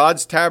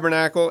 God's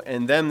tabernacle,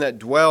 and them that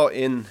dwell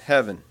in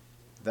heaven.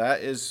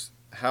 That is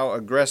how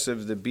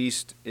aggressive the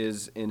beast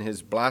is in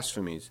his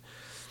blasphemies.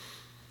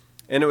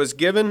 And it was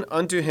given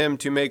unto him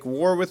to make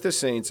war with the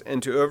saints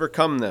and to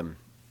overcome them.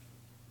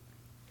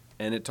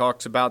 And it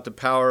talks about the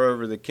power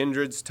over the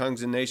kindreds,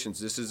 tongues, and nations.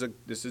 This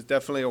is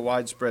definitely a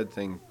widespread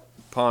thing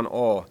upon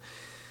all.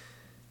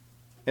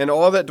 And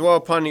all that dwell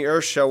upon the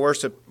earth shall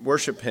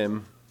worship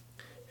him,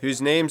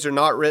 whose names are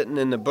not written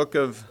in the book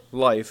of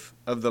life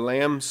of the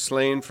Lamb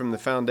slain from the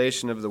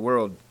foundation of the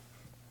world.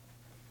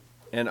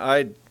 And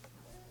I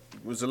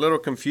was a little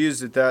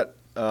confused at that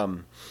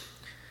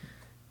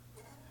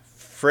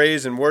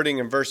phrase and wording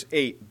in verse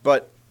 8,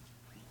 but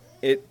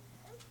it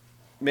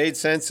made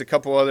sense. A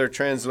couple other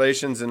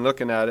translations and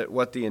looking at it,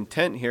 what the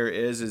intent here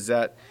is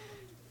that,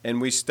 and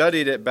we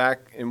studied it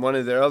back in one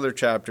of the other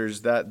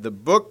chapters, that the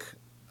book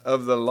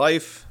of the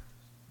life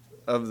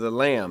of the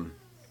Lamb.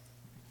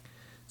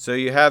 So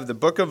you have the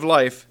book of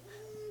life,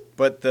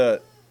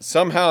 but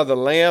somehow the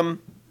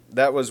Lamb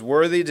that was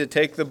worthy to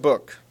take the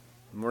book.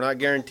 We're not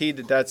guaranteed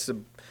that that's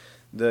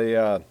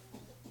the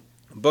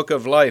book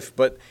of life,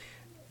 but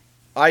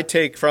I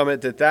take from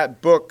it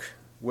that book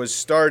was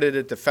started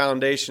at the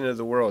foundation of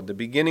the world, the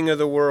beginning of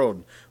the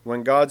world,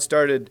 when God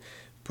started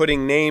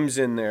putting names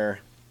in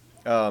there.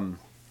 And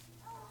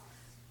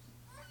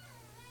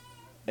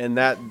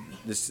that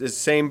this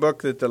same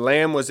book that the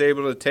Lamb was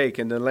able to take,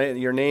 and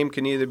your name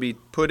can either be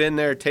put in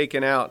there,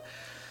 taken out,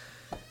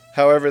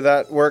 however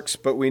that works.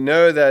 But we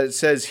know that it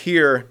says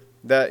here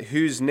that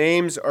whose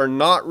names are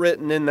not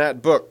written in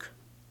that book,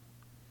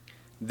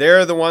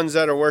 they're the ones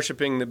that are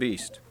worshiping the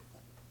beast.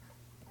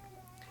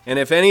 And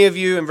if any of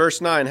you, in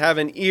verse 9, have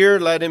an ear,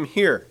 let him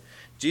hear.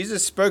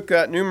 Jesus spoke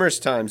that numerous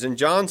times, and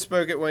John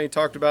spoke it when he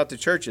talked about the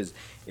churches.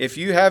 If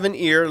you have an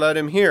ear, let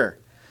him hear.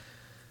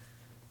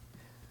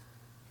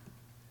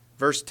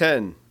 Verse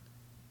 10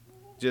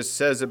 just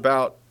says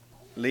about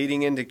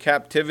leading into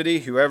captivity.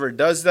 Whoever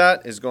does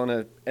that is going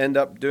to end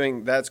up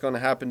doing, that's going to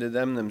happen to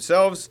them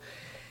themselves.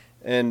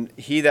 And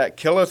he that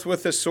killeth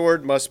with the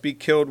sword must be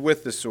killed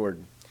with the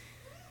sword.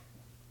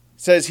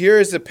 It says, here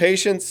is the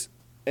patience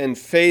and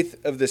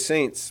faith of the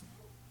saints.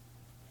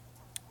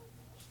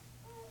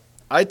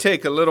 I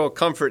take a little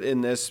comfort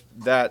in this,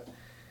 that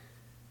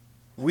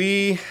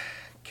we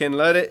can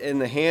let it in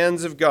the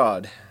hands of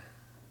God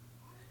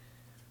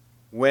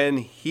when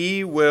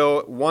he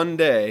will one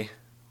day,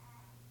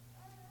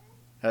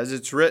 as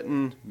it's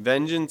written,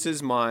 vengeance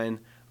is mine,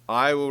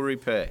 I will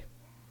repay.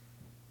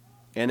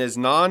 And as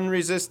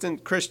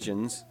non-resistant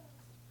Christians,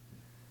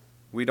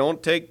 we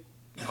don't take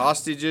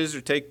hostages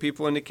or take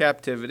people into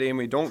captivity, and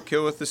we don't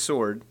kill with the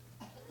sword.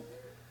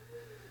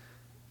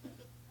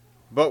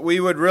 But we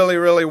would really,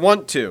 really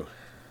want to,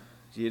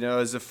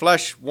 as the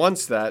flesh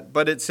wants that.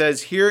 But it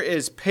says, here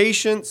is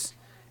patience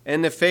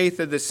and the faith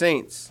of the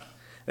saints,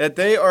 that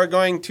they are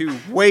going to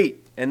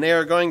wait and they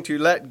are going to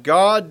let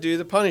God do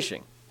the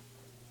punishing.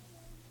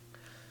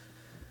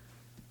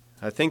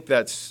 I think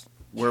that's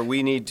where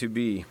we need to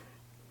be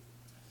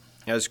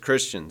as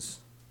Christians.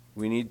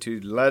 We need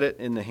to let it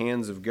in the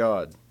hands of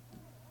God.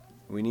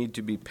 We need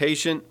to be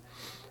patient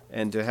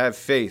and to have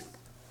faith.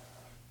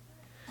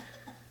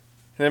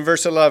 And then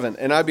verse 11,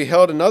 and I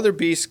beheld another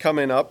beast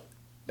coming up,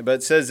 but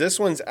it says this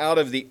one's out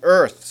of the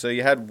earth. So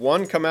you had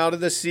one come out of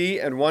the sea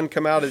and one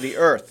come out of the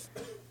earth.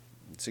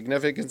 The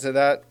significance of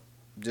that,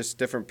 just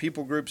different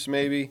people groups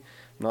maybe,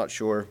 I'm not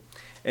sure.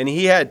 And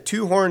he had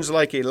two horns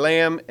like a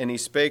lamb, and he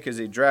spake as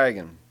a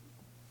dragon.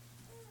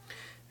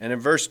 And in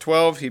verse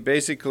 12, he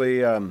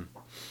basically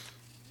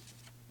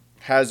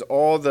has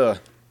all the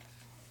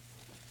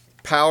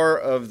power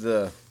of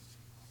the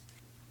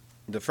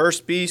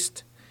first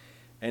beast,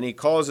 and he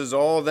causes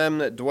all them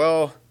that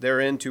dwell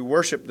therein to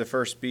worship the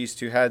first beast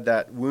who had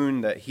that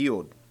wound that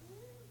healed.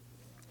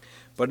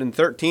 But in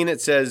 13 it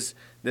says,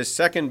 this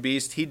second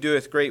beast, he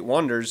doeth great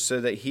wonders,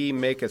 so that he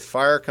maketh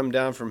fire come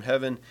down from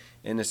heaven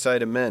in the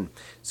sight of men.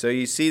 So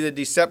you see the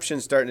deception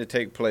starting to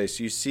take place.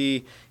 You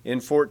see in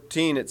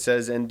 14 it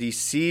says, and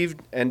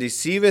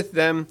deceiveth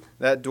them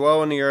that dwell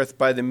on the earth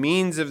by the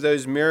means of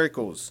those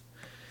miracles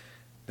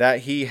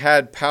that he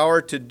had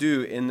power to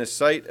do in the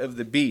sight of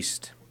the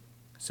beast.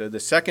 So the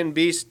second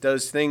beast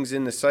does things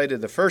in the sight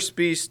of the first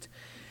beast,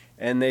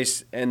 and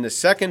the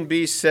second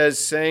beast says,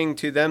 saying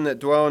to them that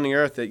dwell on the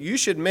earth, that you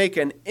should make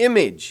an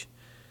image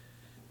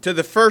to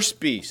the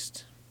first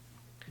beast.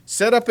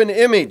 Set up an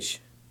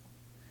image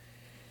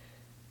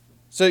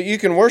so you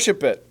can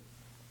worship it.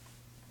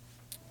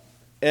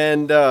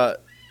 And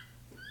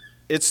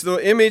it's the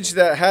image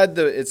that had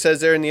it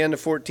says there in the end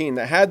of 14,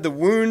 that had the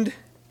wound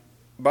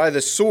by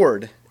the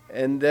sword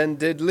and then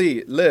did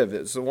live.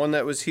 It's the one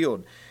that was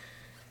healed.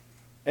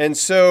 And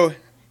so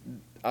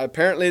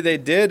apparently they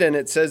did, and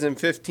it says in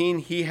 15,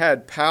 he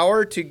had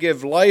power to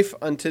give life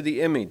unto the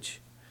image.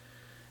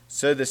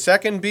 So the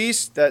second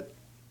beast that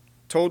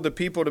told the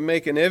people to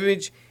make an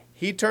image,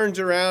 he turns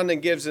around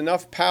and gives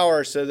enough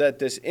power so that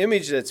this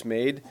image that's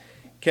made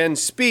can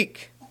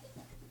speak.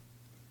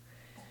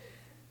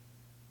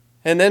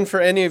 And then for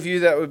any of you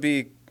that would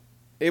be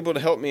able to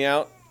help me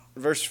out,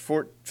 verse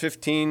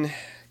 15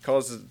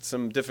 causes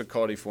some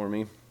difficulty for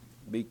me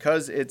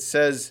because it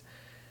says,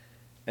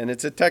 and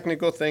it's a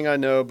technical thing I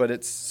know, but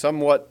it's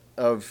somewhat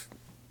of,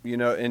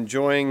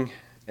 enjoying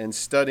and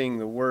studying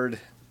the Word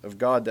of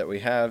God that we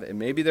have, and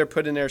maybe they're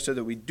put in there so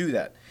that we do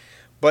that.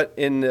 But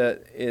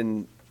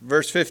in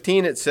verse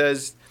 15 it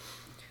says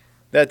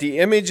that the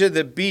image of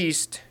the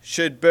beast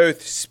should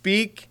both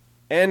speak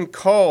and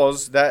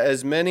cause that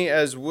as many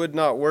as would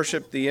not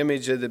worship the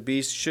image of the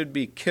beast should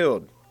be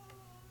killed.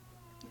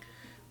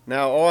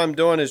 Now, all I'm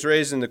doing is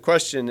raising the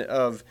question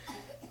of,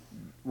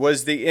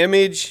 was the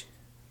image,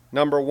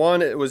 number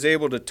one, it was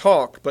able to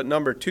talk, but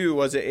number two,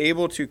 was it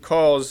able to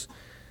cause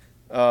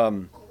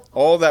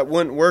all that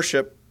wouldn't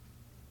worship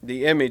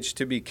the image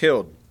to be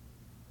killed?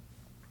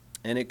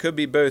 And it could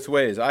be both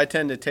ways. I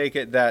tend to take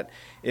it that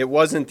it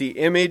wasn't the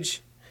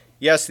image.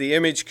 Yes, the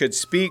image could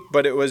speak,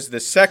 but it was the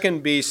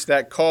second beast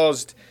that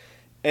caused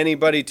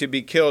anybody to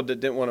be killed that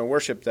didn't want to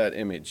worship that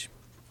image.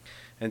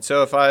 And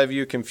so if I have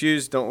you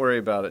confused, don't worry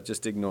about it.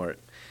 Just ignore it.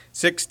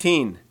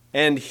 16,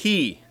 and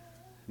he,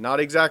 not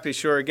exactly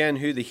sure again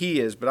who the he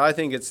is, but I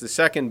think it's the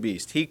second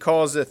beast. He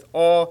causeth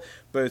all,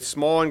 both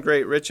small and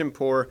great, rich and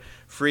poor,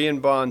 free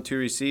and bond, to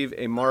receive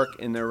a mark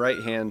in their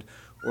right hand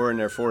or in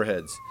their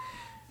foreheads,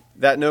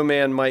 that no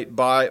man might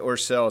buy or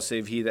sell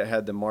save he that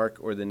had the mark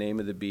or the name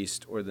of the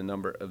beast or the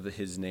number of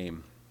his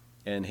name.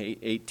 And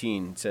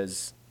 18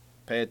 says,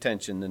 pay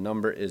attention, the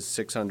number is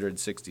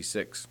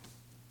 666.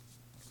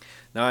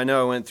 Now I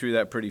know I went through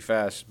that pretty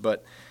fast,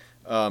 but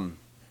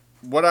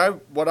what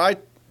I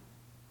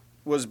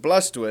was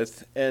blessed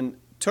with and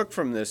took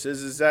from this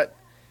is that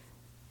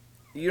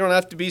you don't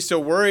have to be so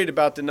worried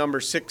about the number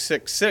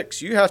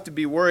 666. You have to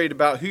be worried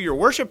about who you're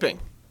worshiping.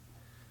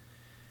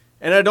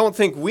 And I don't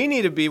think we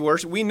need to be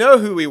worship. We know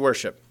who we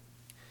worship.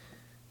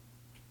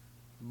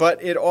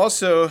 But it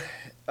also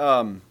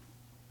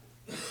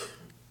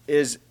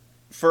is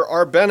for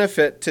our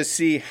benefit to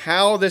see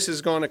how this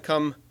is going to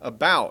come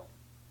about,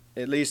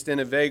 at least in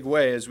a vague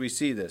way as we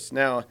see this.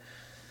 Now,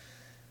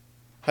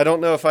 I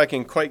don't know if I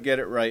can quite get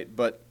it right,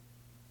 but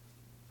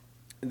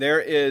there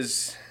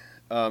is,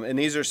 and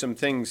these are some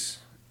things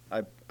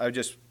I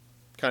just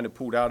kind of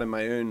pulled out in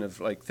my own of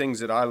like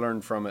things that I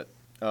learned from it.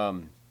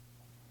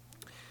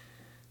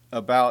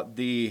 About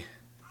the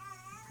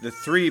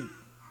three,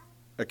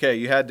 okay,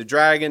 you had the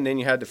dragon, then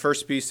you had the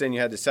first beast, then you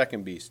had the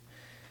second beast.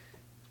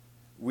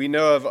 We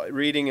know of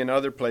reading in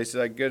other places,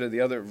 I go to the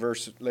other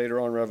verse later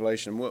on in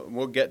Revelation,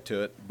 we'll get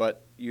to it,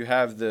 but you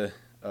have the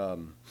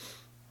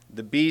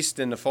beast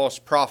and the false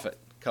prophet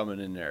coming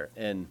in there.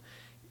 And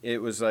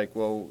it was like,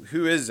 well,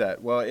 who is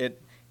that? Well,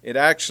 it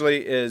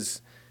actually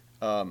is,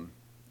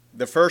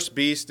 the first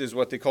beast is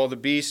what they call the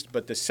beast,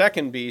 but the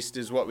second beast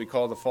is what we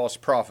call the false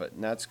prophet.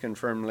 And that's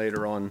confirmed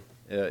later on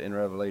in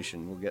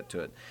Revelation. We'll get to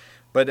it.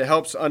 But it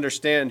helps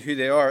understand who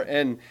they are.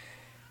 And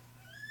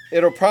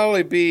it'll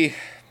probably be,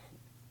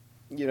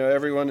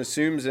 everyone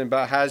assumes and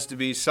about has to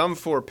be some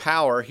for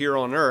power here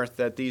on earth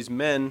that these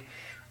men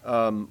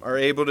are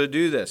able to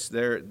do this.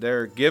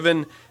 They're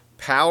given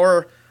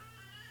power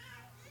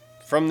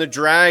from the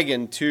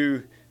dragon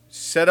to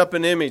set up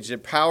an image, the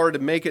power to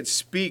make it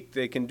speak.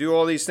 They can do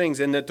all these things,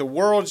 and that the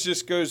world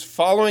just goes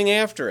following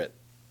after it.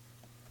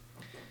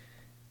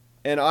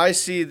 And I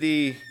see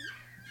the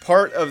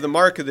part of the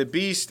mark of the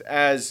beast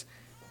as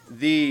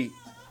the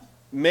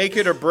make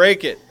it or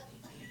break it.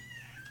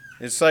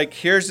 It's like,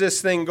 here's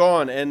this thing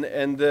gone,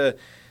 and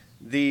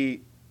the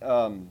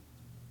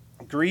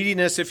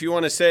greediness, if you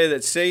want to say,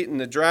 that Satan,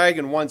 the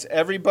dragon, wants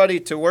everybody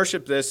to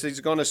worship this. He's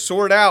going to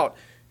sort out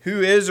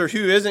who is or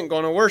who isn't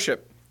going to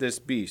worship this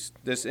beast,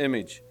 this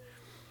image.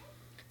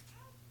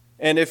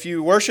 And if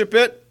you worship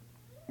it,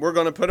 we're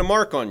going to put a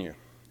mark on you.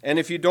 And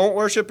if you don't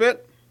worship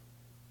it,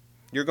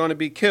 you're going to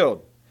be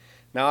killed.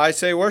 Now I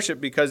say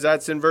worship because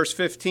that's in verse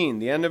 15.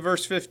 The end of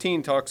verse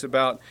 15 talks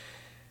about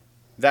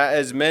that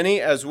as many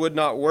as would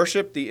not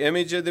worship the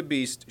image of the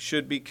beast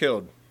should be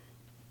killed.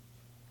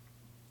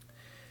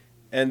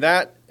 And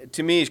that,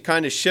 to me,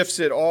 kind of shifts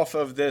it off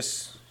of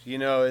this,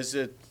 is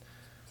it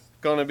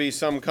going to be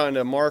some kind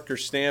of mark or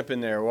stamp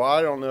in there. Well,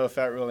 I don't know if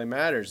that really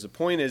matters. The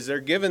point is they're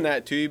giving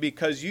that to you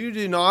because you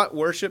do not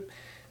worship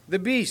the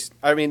beast.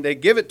 I mean, they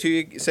give it to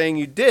you saying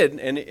you did,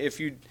 and if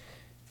you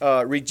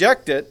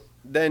reject it,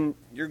 then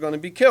you're going to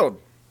be killed.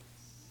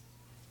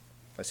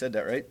 If I said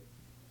that right.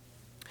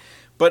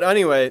 But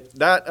anyway,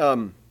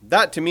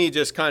 that to me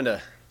just kind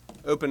of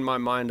opened my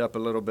mind up a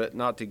little bit,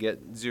 not to get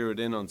zeroed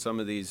in on some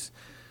of these.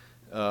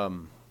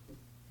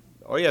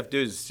 All you have to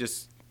do is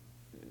just,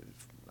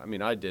 I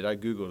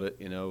Googled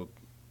it,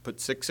 put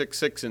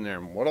 666 in there,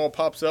 and what all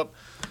pops up?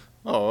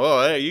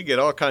 Oh, hey, you get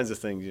all kinds of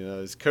things,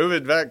 This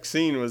COVID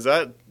vaccine, was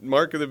that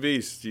mark of the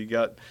beast? You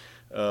got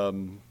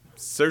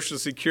social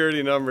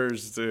security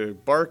numbers, the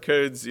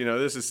barcodes,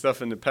 this is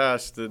stuff in the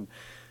past, and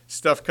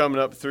stuff coming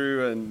up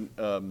through,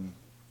 and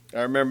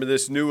I remember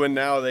this new one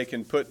now, they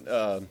can put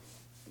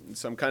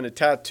some kind of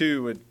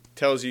tattoo that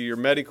tells you your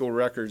medical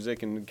records. They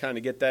can kind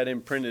of get that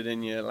imprinted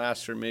in you. It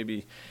lasts for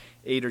maybe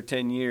 8 or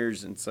 10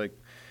 years. And it's like,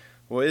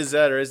 well, is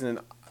that or isn't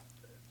it?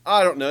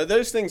 I don't know.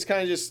 Those things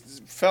kind of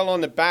just fell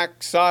on the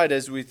back side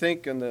as we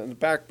think, on the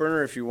back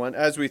burner, if you want,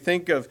 as we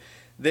think of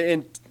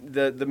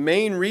the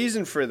main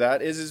reason for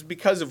that is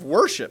because of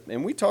worship.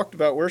 And we talked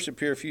about worship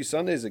here a few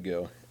Sundays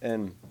ago.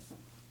 And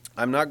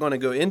I'm not going to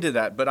go into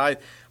that, but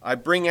I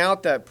bring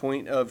out that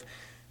point of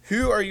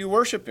who are you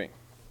worshiping?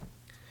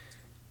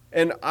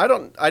 And I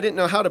didn't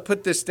know how to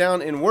put this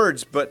down in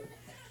words, but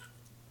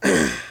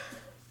the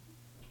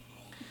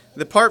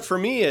part for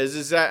me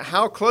is that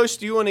how close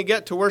do you want to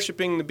get to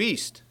worshiping the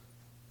beast?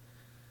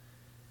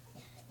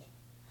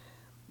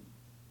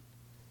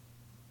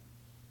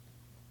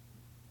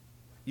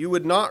 You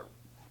would not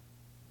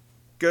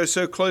go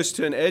so close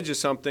to an edge of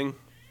something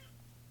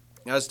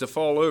as to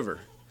fall over.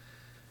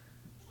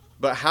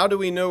 But how do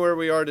we know where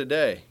we are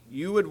today?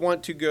 You would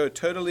want to go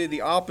totally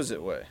the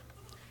opposite way.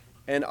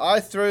 And I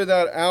throw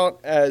that out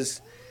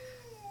as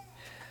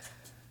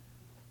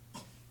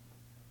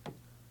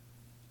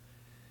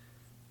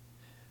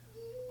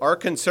our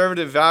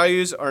conservative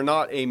values are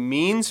not a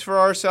means for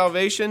our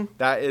salvation.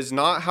 That is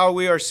not how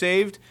we are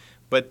saved.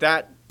 But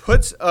that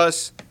puts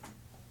us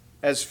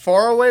as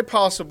far away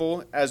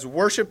possible as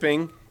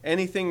worshiping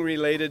anything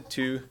related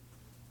to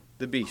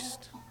the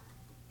beast.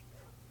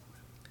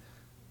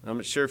 I'm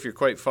not sure if you're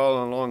quite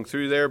following along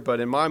through there, but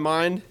in my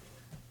mind,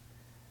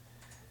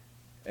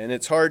 and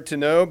it's hard to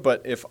know,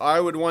 but if I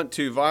would want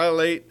to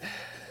violate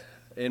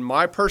in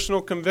my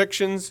personal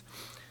convictions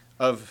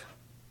of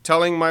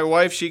telling my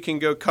wife she can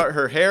go cut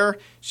her hair,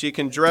 she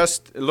can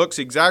dress, it looks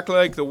exactly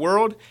like the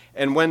world,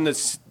 and when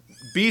the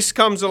beast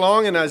comes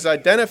along and is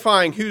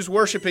identifying who's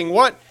worshiping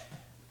what,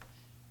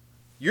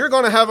 you're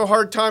going to have a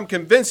hard time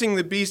convincing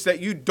the beast that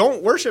you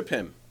don't worship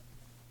him.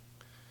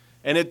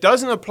 And it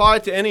doesn't apply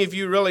to any of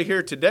you really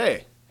here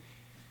today.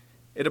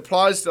 It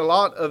applies to a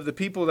lot of the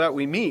people that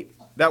we meet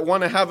that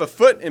want to have a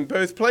foot in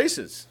both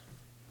places.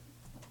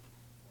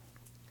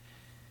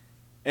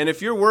 And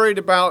if you're worried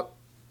about,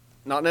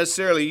 not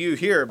necessarily you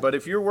here, but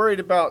if you're worried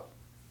about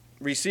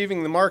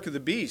receiving the mark of the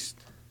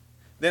beast,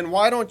 then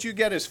why don't you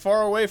get as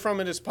far away from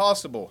it as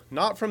possible?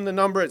 Not from the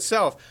number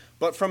itself,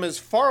 but from as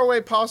far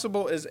away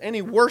possible as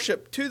any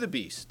worship to the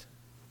beast.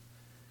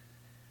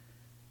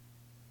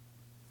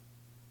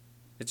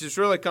 It just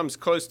really comes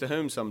close to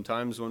home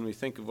sometimes when we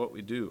think of what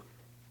we do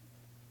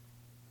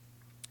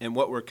and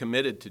what we're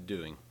committed to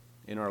doing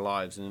in our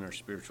lives and in our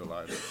spiritual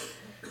lives.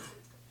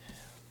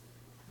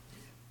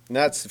 And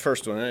that's the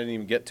first one. I didn't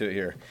even get to it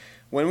here.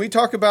 When we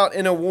talk about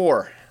in a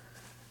war,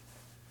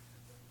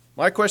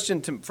 my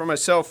question for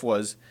myself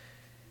was,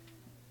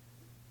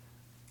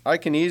 I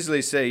can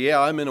easily say, yeah,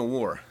 I'm in a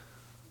war.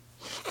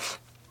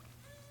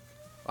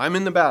 I'm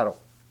in the battle.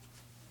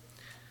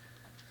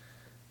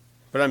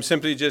 But I'm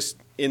simply just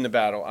in the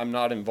battle. I'm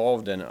not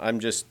involved in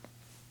it.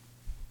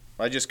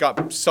 I just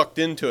got sucked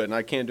into it and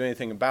I can't do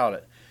anything about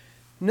it.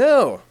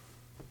 No.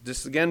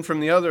 This again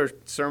from the other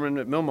sermon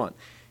at Milmont.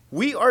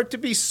 We are to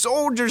be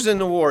soldiers in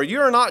the war.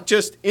 You are not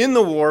just in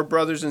the war,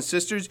 brothers and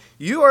sisters.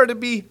 You are to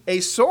be a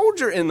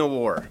soldier in the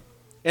war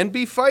and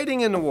be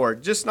fighting in the war.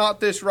 Just not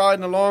this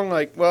riding along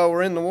like, well,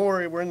 we're in the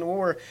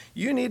war.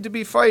 You need to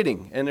be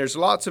fighting. And there's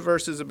lots of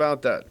verses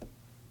about that.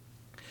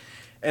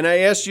 And I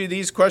asked you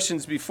these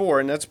questions before,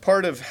 and that's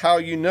part of how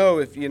you know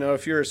if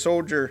you're a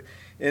soldier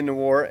in the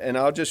war, and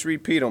I'll just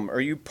repeat them. Are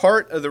you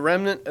part of the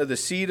remnant of the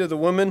seed of the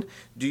woman?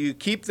 Do you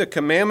keep the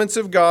commandments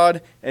of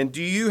God? And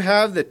do you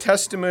have the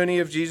testimony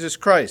of Jesus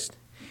Christ?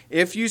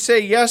 If you say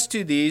yes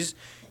to these,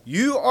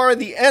 you are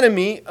the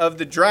enemy of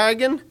the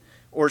dragon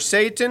or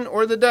Satan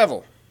or the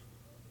devil.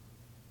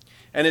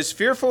 And as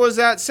fearful as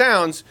that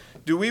sounds,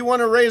 do we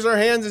want to raise our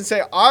hands and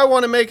say, I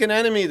want to make an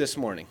enemy this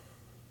morning?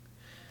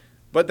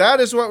 But that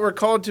is what we're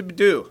called to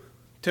do,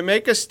 to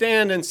make a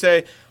stand and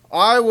say,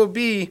 I will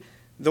be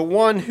the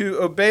one who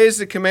obeys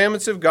the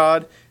commandments of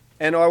God,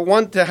 and I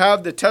want to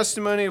have the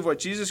testimony of what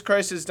Jesus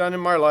Christ has done in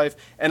my life,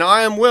 and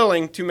I am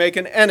willing to make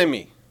an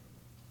enemy.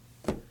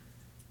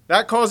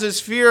 That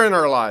causes fear in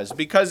our lives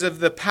because of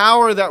the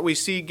power that we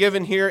see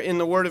given here in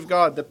the Word of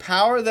God, the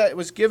power that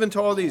was given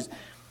to all these.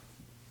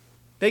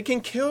 They can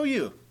kill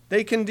you.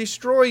 They can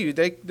destroy you.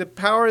 The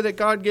power that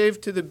God gave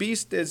to the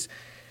beast is,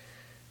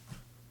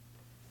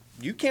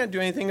 you can't do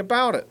anything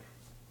about it.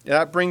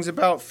 That brings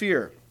about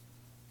fear.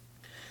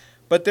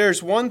 But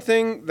there's one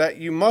thing that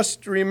you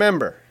must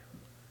remember,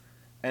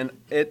 and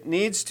it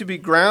needs to be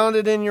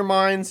grounded in your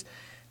minds.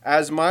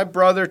 As my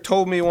brother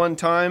told me one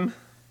time,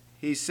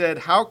 he said,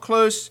 how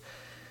close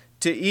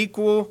to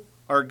equal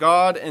are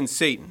God and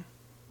Satan?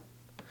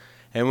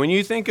 And when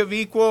you think of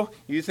equal,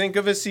 you think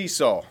of a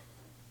seesaw.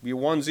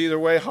 One's either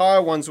way high,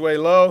 one's way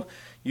low.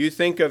 You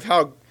think of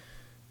how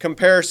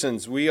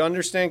comparisons. We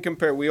understand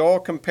compare. We all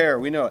compare.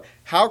 We know it.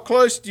 How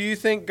close do you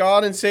think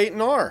God and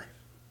Satan are?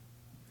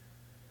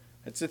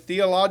 It's a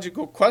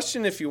theological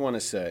question, if you want to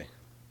say.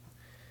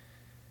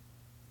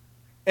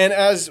 And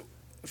as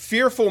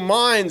fearful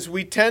minds,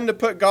 we tend to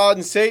put God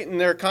and Satan,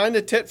 they're kind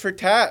of tit for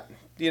tat.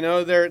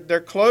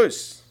 They're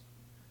close.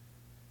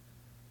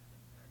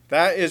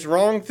 That is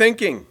wrong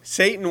thinking.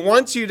 Satan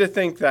wants you to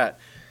think that.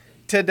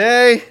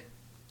 Today,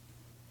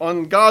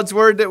 on God's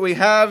word that we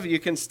have, you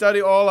can study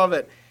all of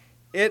it.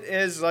 It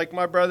is, like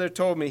my brother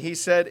told me, he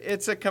said,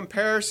 it's a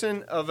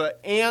comparison of an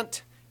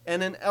ant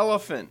and an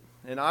elephant.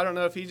 And I don't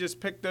know if he just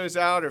picked those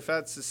out or if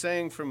that's the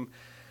saying from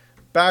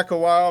back a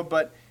while,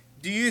 but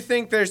do you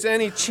think there's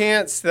any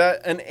chance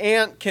that an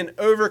ant can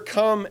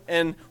overcome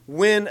and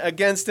win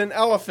against an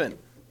elephant?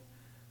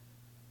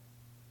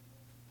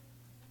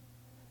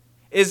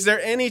 Is there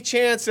any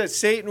chance that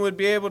Satan would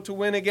be able to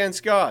win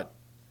against God?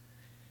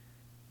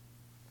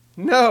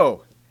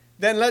 No.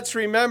 Then let's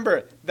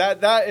remember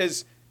that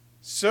is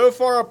so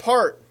far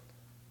apart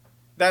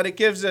that it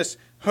gives us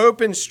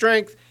hope and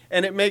strength,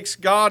 and it makes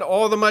God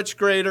all the much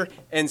greater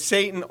and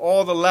Satan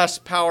all the less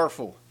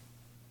powerful.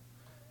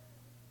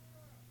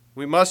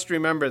 We must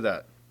remember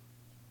that.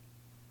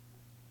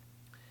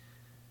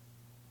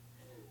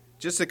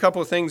 Just a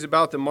couple of things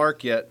about the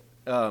mark yet.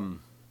 And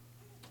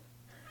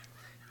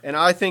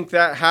I think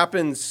that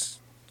happens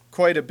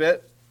quite a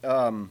bit.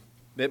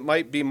 It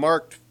might be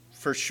marked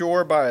for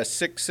sure by a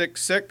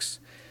 666.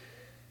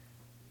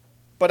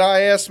 But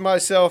I asked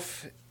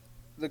myself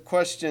the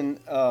question,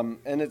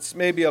 and it's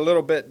maybe a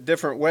little bit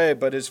different way,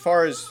 but as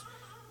far as,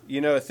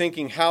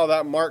 thinking how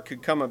that mark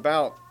could come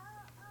about,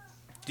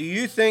 do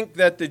you think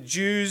that the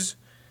Jews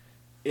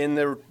in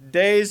the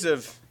days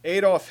of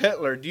Adolf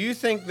Hitler, do you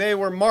think they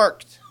were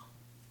marked?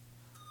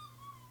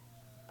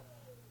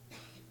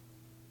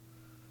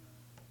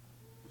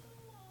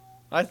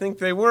 I think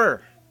they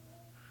were.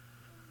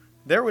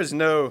 There was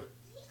no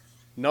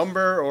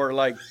number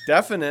or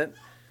definite,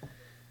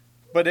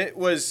 but it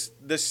was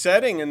the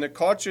setting and the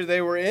culture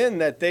they were in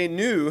that they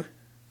knew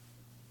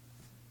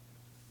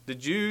the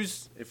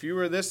Jews, if you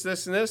were this,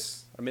 this, and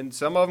this,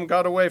 some of them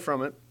got away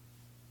from it,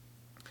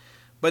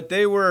 but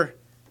they were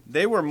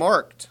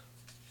marked.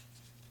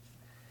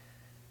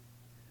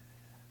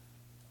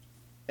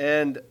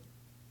 And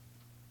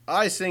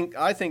I think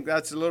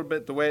that's a little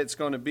bit the way it's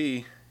going to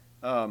be.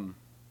 And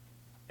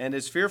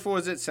as fearful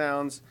as it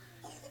sounds,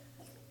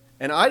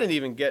 and I didn't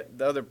even get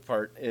the other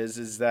part,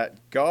 is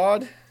that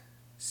God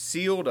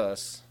sealed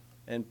us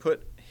and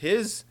put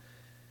his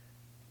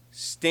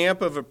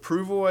stamp of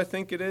approval, I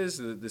think it is,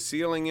 the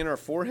sealing in our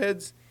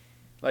foreheads.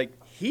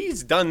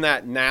 He's done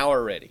that now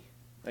already.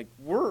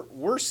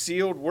 We're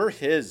sealed, we're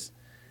his.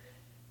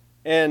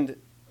 And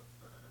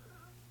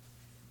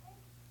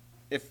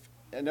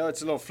I know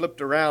it's a little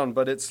flipped around,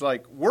 but it's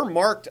we're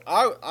marked.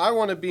 I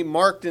want to be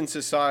marked in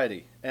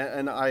society,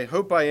 and I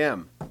hope I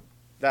am.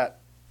 That,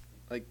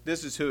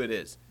 this is who it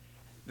is.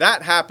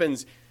 That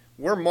happens.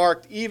 We're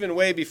marked even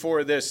way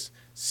before this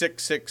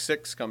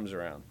 666 comes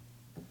around.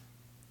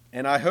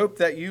 And I hope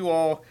that you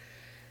all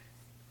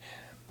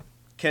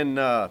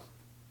can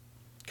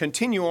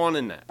continue on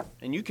in that.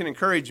 And you can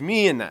encourage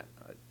me in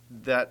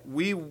that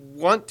we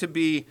want to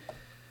be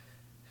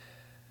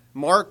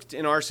marked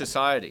in our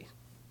society.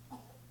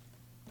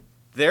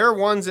 They're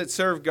ones that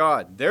serve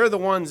God. They're the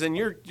ones, and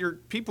your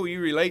people you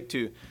relate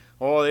to.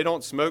 Oh, they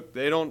don't smoke.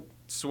 They don't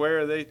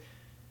swear.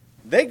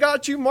 They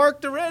got you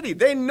marked already.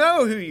 They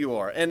know who you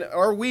are. And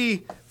are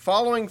we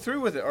following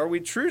through with it? Are we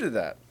true to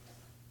that?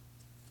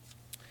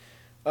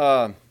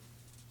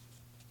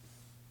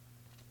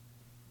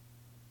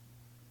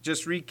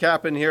 Just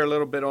recapping here a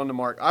little bit on the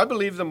mark. I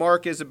believe the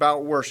mark is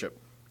about worship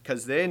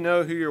because they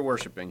know who you're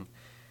worshiping.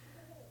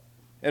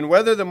 And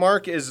whether the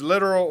mark is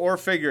literal or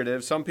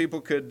figurative, some people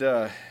could,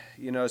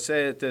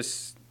 say that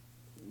this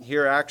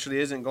here actually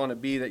isn't going to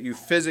be that you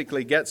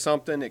physically get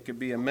something. It could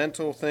be a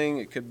mental thing.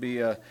 It could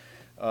be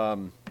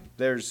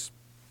there's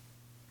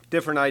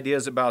different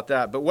ideas about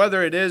that. But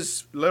whether it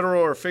is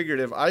literal or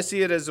figurative, I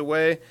see it as a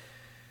way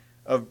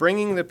of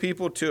bringing the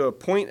people to a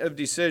point of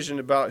decision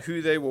about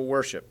who they will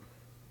worship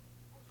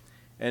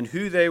and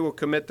who they will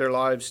commit their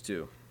lives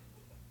to.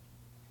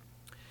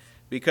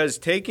 Because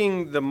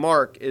taking the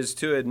mark is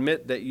to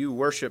admit that you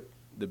worship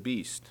the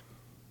beast.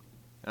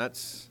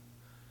 That's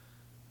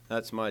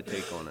my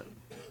take on it.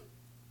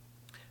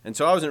 And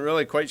so I wasn't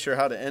really quite sure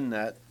how to end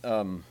that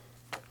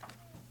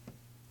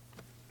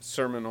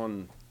sermon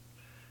on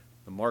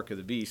the mark of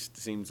the beast.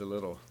 Seems a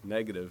little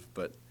negative,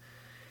 but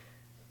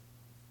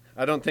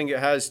I don't think it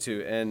has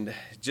to. And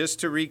just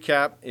to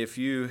recap,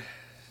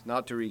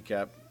 not to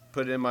recap,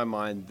 put it in my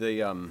mind,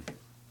 and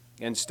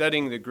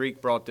studying the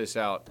Greek brought this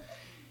out.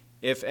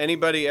 If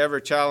anybody ever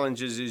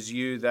challenges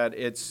you that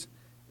it's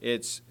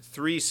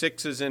 3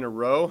 6s in a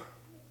row,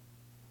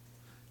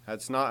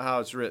 that's not how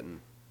it's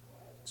written.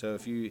 So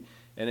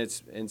and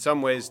it's in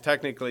some ways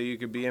technically you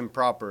could be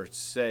improper.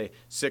 Say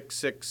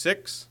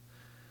 666.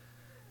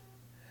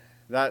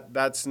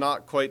 That's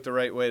not quite the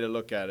right way to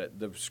look at it.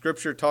 The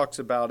scripture talks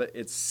about it.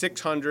 It's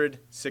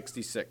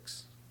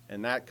 666,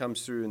 and that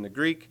comes through in the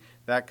Greek.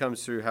 That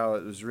comes through how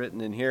it was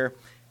written in here.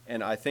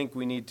 And I think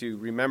we need to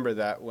remember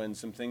that when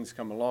some things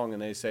come along and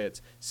they say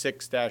it's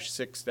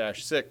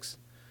 6-6-6.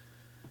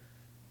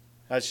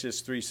 That's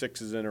just 3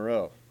 6s in a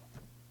row.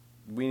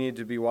 We need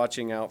to be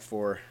watching out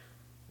for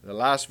the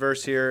last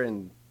verse here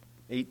in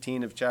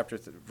 18 of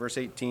verse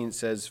 18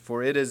 says,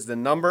 "For it is the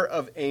number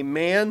of a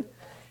man,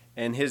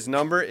 and his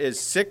number is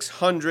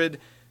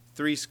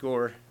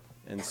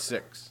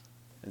 666."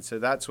 And so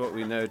that's what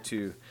we know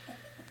to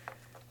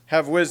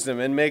have wisdom.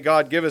 And may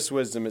God give us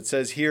wisdom. It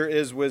says, here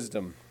is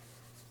wisdom.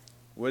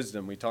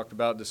 Wisdom, we talked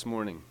about this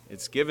morning.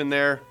 It's given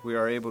there. We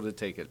are able to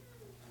take it.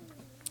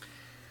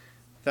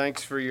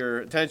 Thanks for your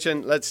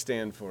attention. Let's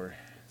stand for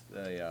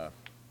the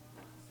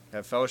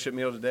have fellowship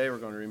meal today. We're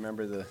going to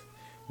remember the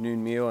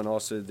noon meal and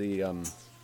also the